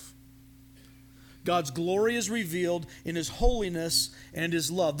love. God's glory is revealed in his holiness and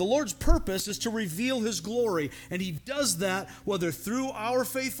his love. The Lord's purpose is to reveal his glory, and he does that whether through our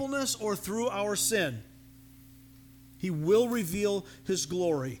faithfulness or through our sin. He will reveal his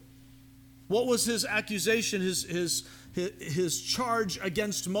glory. What was his accusation, his charge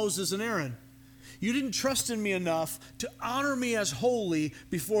against Moses and Aaron? You didn't trust in me enough to honor me as holy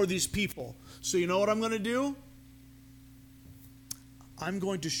before these people. So you know what I'm going to do? I'm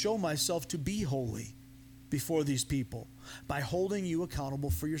going to show myself to be holy before these people by holding you accountable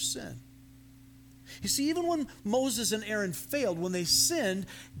for your sin. You see, even when Moses and Aaron failed, when they sinned,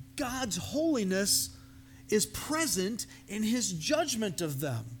 God's holiness is present in his judgment of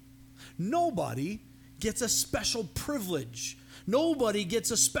them. Nobody gets a special privilege. Nobody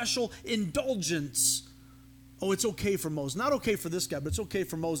gets a special indulgence. Oh, it's okay for Moses. Not okay for this guy, but it's okay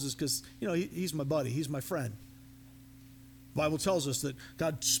for Moses because, he's my buddy. He's my friend. The Bible tells us that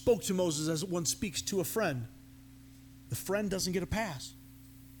God spoke to Moses as one speaks to a friend. The friend doesn't get a pass.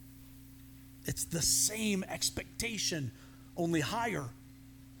 It's the same expectation, only higher,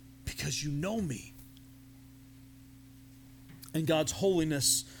 because you know me. And God's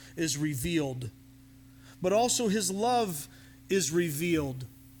holiness is revealed. But also his love is revealed.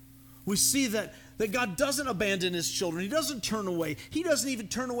 We see that God doesn't abandon his children. He doesn't turn away. He doesn't even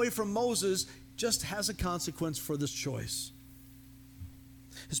turn away from Moses, just has a consequence for this choice.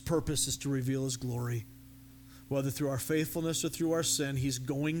 His purpose is to reveal his glory. Whether through our faithfulness or through our sin, he's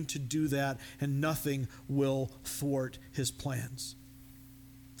going to do that, and nothing will thwart his plans.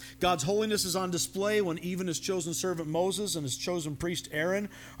 God's holiness is on display when even his chosen servant Moses and his chosen priest Aaron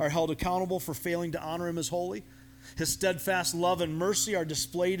are held accountable for failing to honor him as holy. His steadfast love and mercy are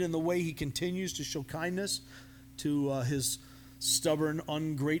displayed in the way he continues to show kindness to his stubborn,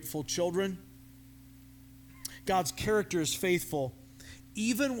 ungrateful children. God's character is faithful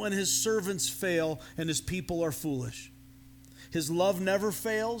even when his servants fail and his people are foolish. His love never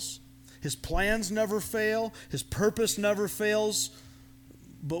fails. His plans never fail. His purpose never fails.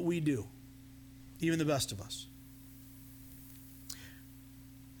 But we do, even the best of us.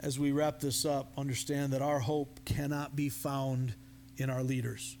 As we wrap this up, understand that our hope cannot be found in our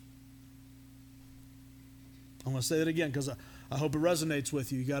leaders. I'm going to say that again because I hope it resonates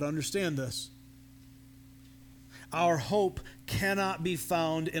with you. You got to understand this. Our hope cannot be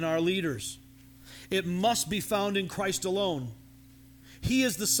found in our leaders. It must be found in Christ alone. He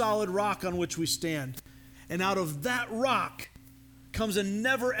is the solid rock on which we stand. And out of that rock comes a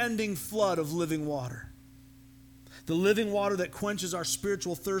never-ending flood of living water. The living water that quenches our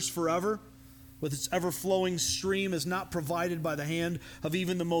spiritual thirst forever with its ever-flowing stream is not provided by the hand of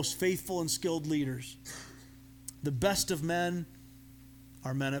even the most faithful and skilled leaders. The best of men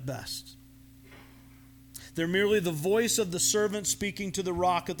are men at best. They're merely the voice of the servant speaking to the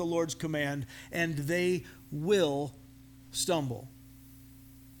rock at the Lord's command, and they will stumble.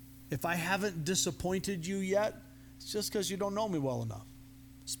 If I haven't disappointed you yet, it's just because you don't know me well enough.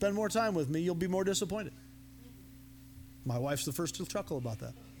 Spend more time with me, you'll be more disappointed. My wife's the first to chuckle about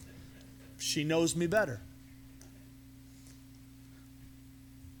that. She knows me better.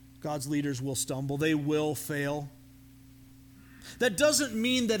 God's leaders will stumble. They will fail. That doesn't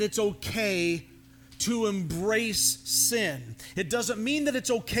mean that it's okay to embrace sin. It doesn't mean that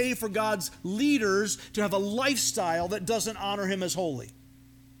it's okay for God's leaders to have a lifestyle that doesn't honor him as holy.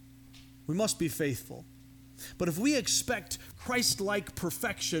 We must be faithful. But if we expect Christ-like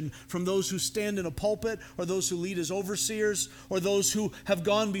perfection from those who stand in a pulpit or those who lead as overseers or those who have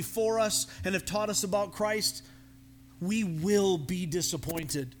gone before us and have taught us about Christ, we will be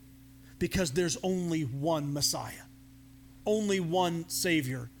disappointed because there's only one Messiah, only one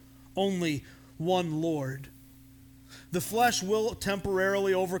Savior, only one Lord. The flesh will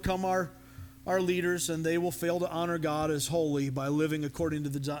temporarily overcome our leaders, and they will fail to honor God as holy by living according to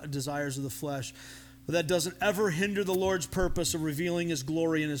the desires of the flesh. But that doesn't ever hinder the Lord's purpose of revealing his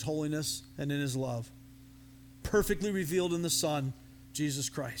glory in his holiness and in his love, perfectly revealed in the Son, Jesus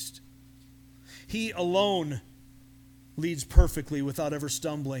Christ. He alone leads perfectly without ever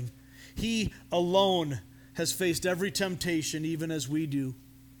stumbling. He alone has faced every temptation, even as we do,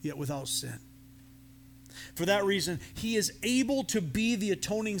 yet without sin. For that reason, he is able to be the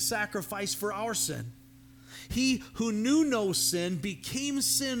atoning sacrifice for our sin. He who knew no sin became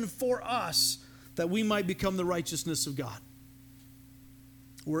sin for us, that we might become the righteousness of God.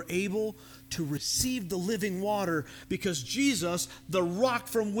 We're able to receive the living water because Jesus, the rock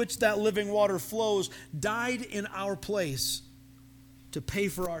from which that living water flows, died in our place to pay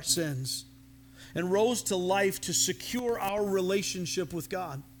for our sins and rose to life to secure our relationship with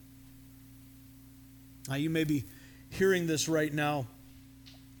God. Now, you may be hearing this right now,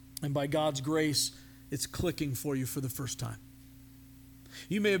 and by God's grace, it's clicking for you for the first time.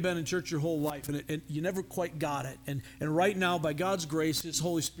 You may have been in church your whole life, and you never quite got it. And right now, by God's grace, his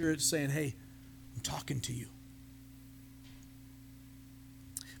Holy Spirit's saying, hey, I'm talking to you.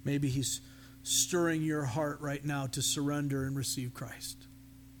 Maybe he's stirring your heart right now to surrender and receive Christ.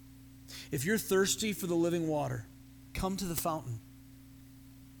 If you're thirsty for the living water, come to the fountain.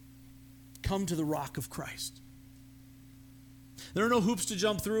 Come to the rock of Christ. There are no hoops to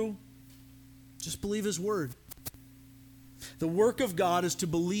jump through. Just believe his word. The work of God is to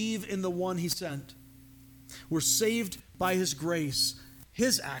believe in the one he sent. We're saved by his grace,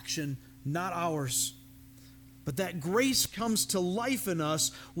 his action, not ours. But that grace comes to life in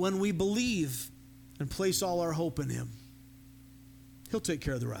us when we believe and place all our hope in him. He'll take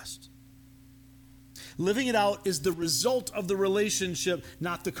care of the rest. Living it out is the result of the relationship,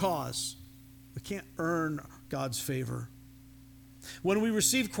 not the cause. We can't earn God's favor. When we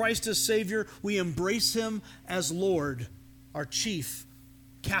receive Christ as Savior, we embrace him as Lord, our chief,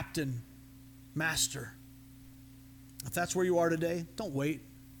 captain, master. If that's where you are today, don't wait.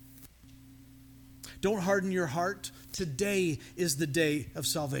 Don't harden your heart. Today is the day of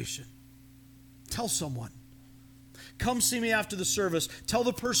salvation. Tell someone. Come see me after the service. Tell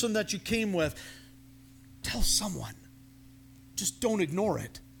the person that you came with. Tell someone. Just don't ignore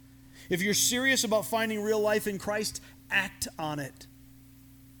it. If you're serious about finding real life in Christ, act on it.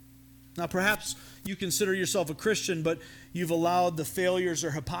 Now, perhaps you consider yourself a Christian, but you've allowed the failures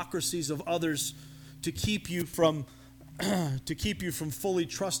or hypocrisies of others to keep you from fully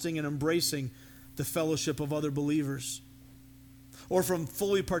trusting and embracing the fellowship of other believers, or from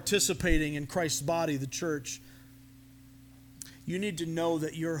fully participating in Christ's body, the church. You need to know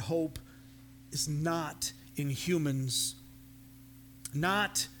that your hope is not in humans,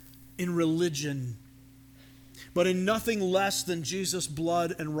 not in religion, but in nothing less than Jesus'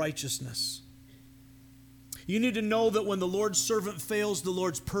 blood and righteousness. You need to know that when the Lord's servant fails, the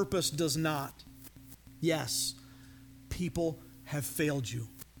Lord's purpose does not. Yes, people have failed you,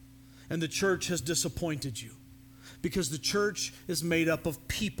 and the church has disappointed you, because the church is made up of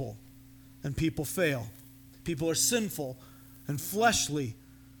people, and people fail. People are sinful and fleshly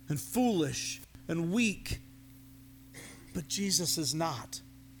and foolish and weak, but Jesus is not.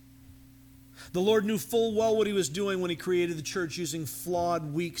 The Lord knew full well what he was doing when he created the church using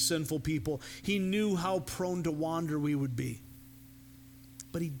flawed, weak, sinful people. He knew how prone to wander we would be.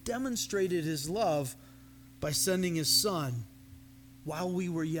 But he demonstrated his love by sending his Son while we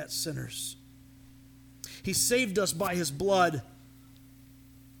were yet sinners. He saved us by his blood,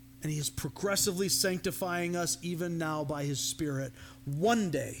 and he is progressively sanctifying us even now by his Spirit. One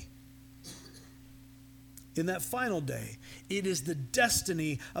day, in that final day, it is the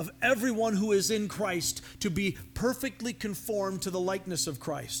destiny of everyone who is in Christ to be perfectly conformed to the likeness of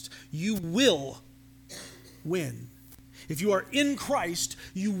Christ. You will win. If you are in Christ,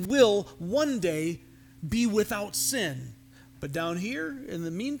 you will one day be without sin. But down here, in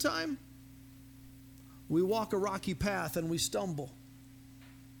the meantime, we walk a rocky path and we stumble.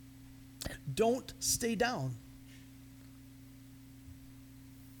 Don't stay down.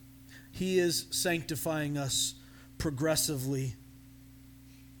 He is sanctifying us progressively.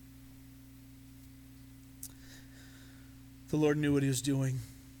 The Lord knew what he was doing.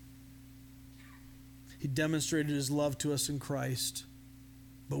 He demonstrated his love to us in Christ,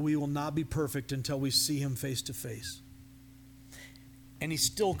 but we will not be perfect until we see him face to face. And he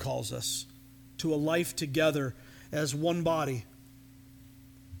still calls us to a life together as one body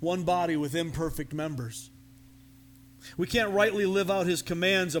with imperfect members. We can't rightly live out his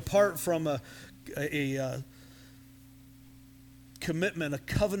commands apart from a commitment, a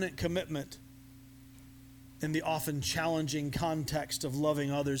covenant commitment in the often challenging context of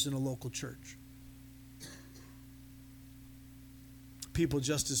loving others in a local church. People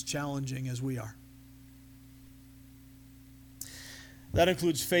just as challenging as we are. That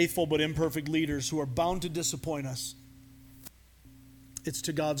includes faithful but imperfect leaders who are bound to disappoint us. It's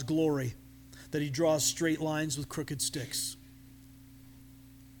to God's glory that he draws straight lines with crooked sticks.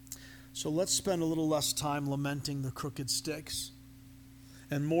 So let's spend a little less time lamenting the crooked sticks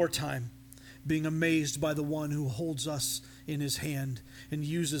and more time being amazed by the one who holds us in his hand and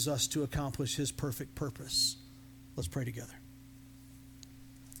uses us to accomplish his perfect purpose. Let's pray together.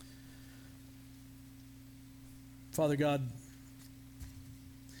 Father God,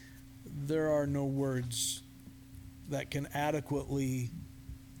 there are no words that can adequately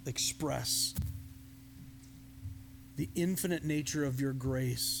express the infinite nature of your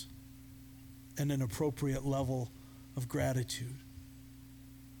grace and an appropriate level of gratitude.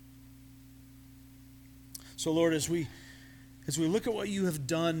 So Lord, as we look at what you have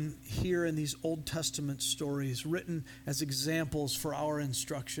done here in these Old Testament stories, written as examples for our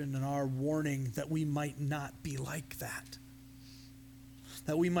instruction and our warning that we might not be like that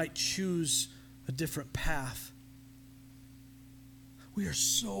we might choose a different path, we are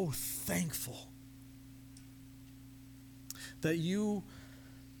so thankful that you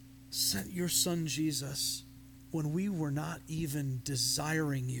sent your Son Jesus when we were not even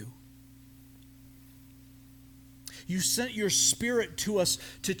desiring you. You sent your Spirit to us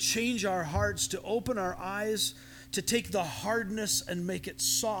to change our hearts, to open our eyes, to take the hardness and make it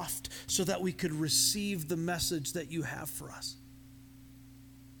soft so that we could receive the message that you have for us.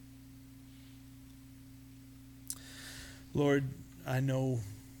 Lord, I know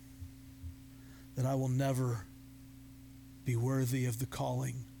that I will never be worthy of the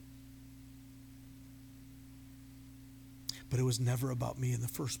calling. But it was never about me in the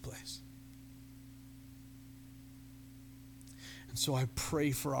first place. And so I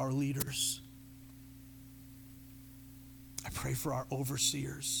pray for our leaders. I pray for our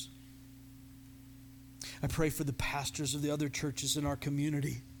overseers. I pray for the pastors of the other churches in our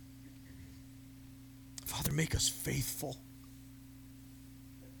community. Father, make us faithful.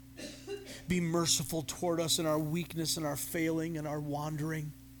 Be merciful toward us in our weakness and our failing and our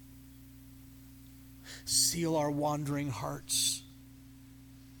wandering. Seal our wandering hearts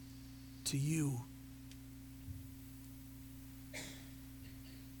to you.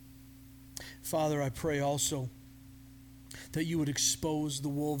 Father, I pray also that you would expose the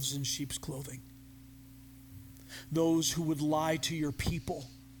wolves in sheep's clothing. Those who would lie to your people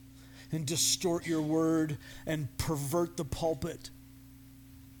and distort your word and pervert the pulpit.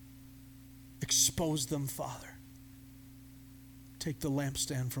 Expose them, Father. Take the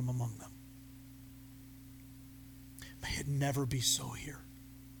lampstand from among them. it never be so here.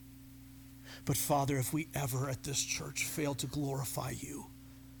 But Father, if we ever at this church fail to glorify you,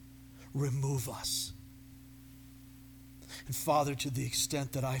 remove us. And Father, to the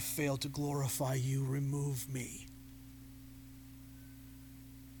extent that I fail to glorify you, remove me.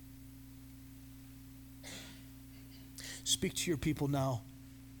 Speak to your people now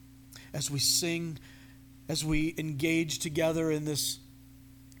as we sing, as we engage together in this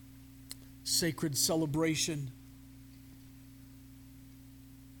sacred celebration.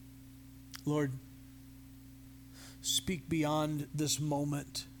 Lord, speak beyond this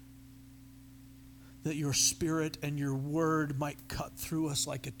moment, that your Spirit and your word might cut through us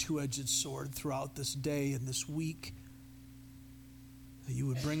like a two-edged sword throughout this day and this week, that you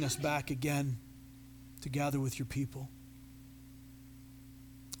would bring us back again to gather with your people.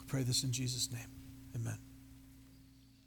 I pray this in Jesus' name. Amen.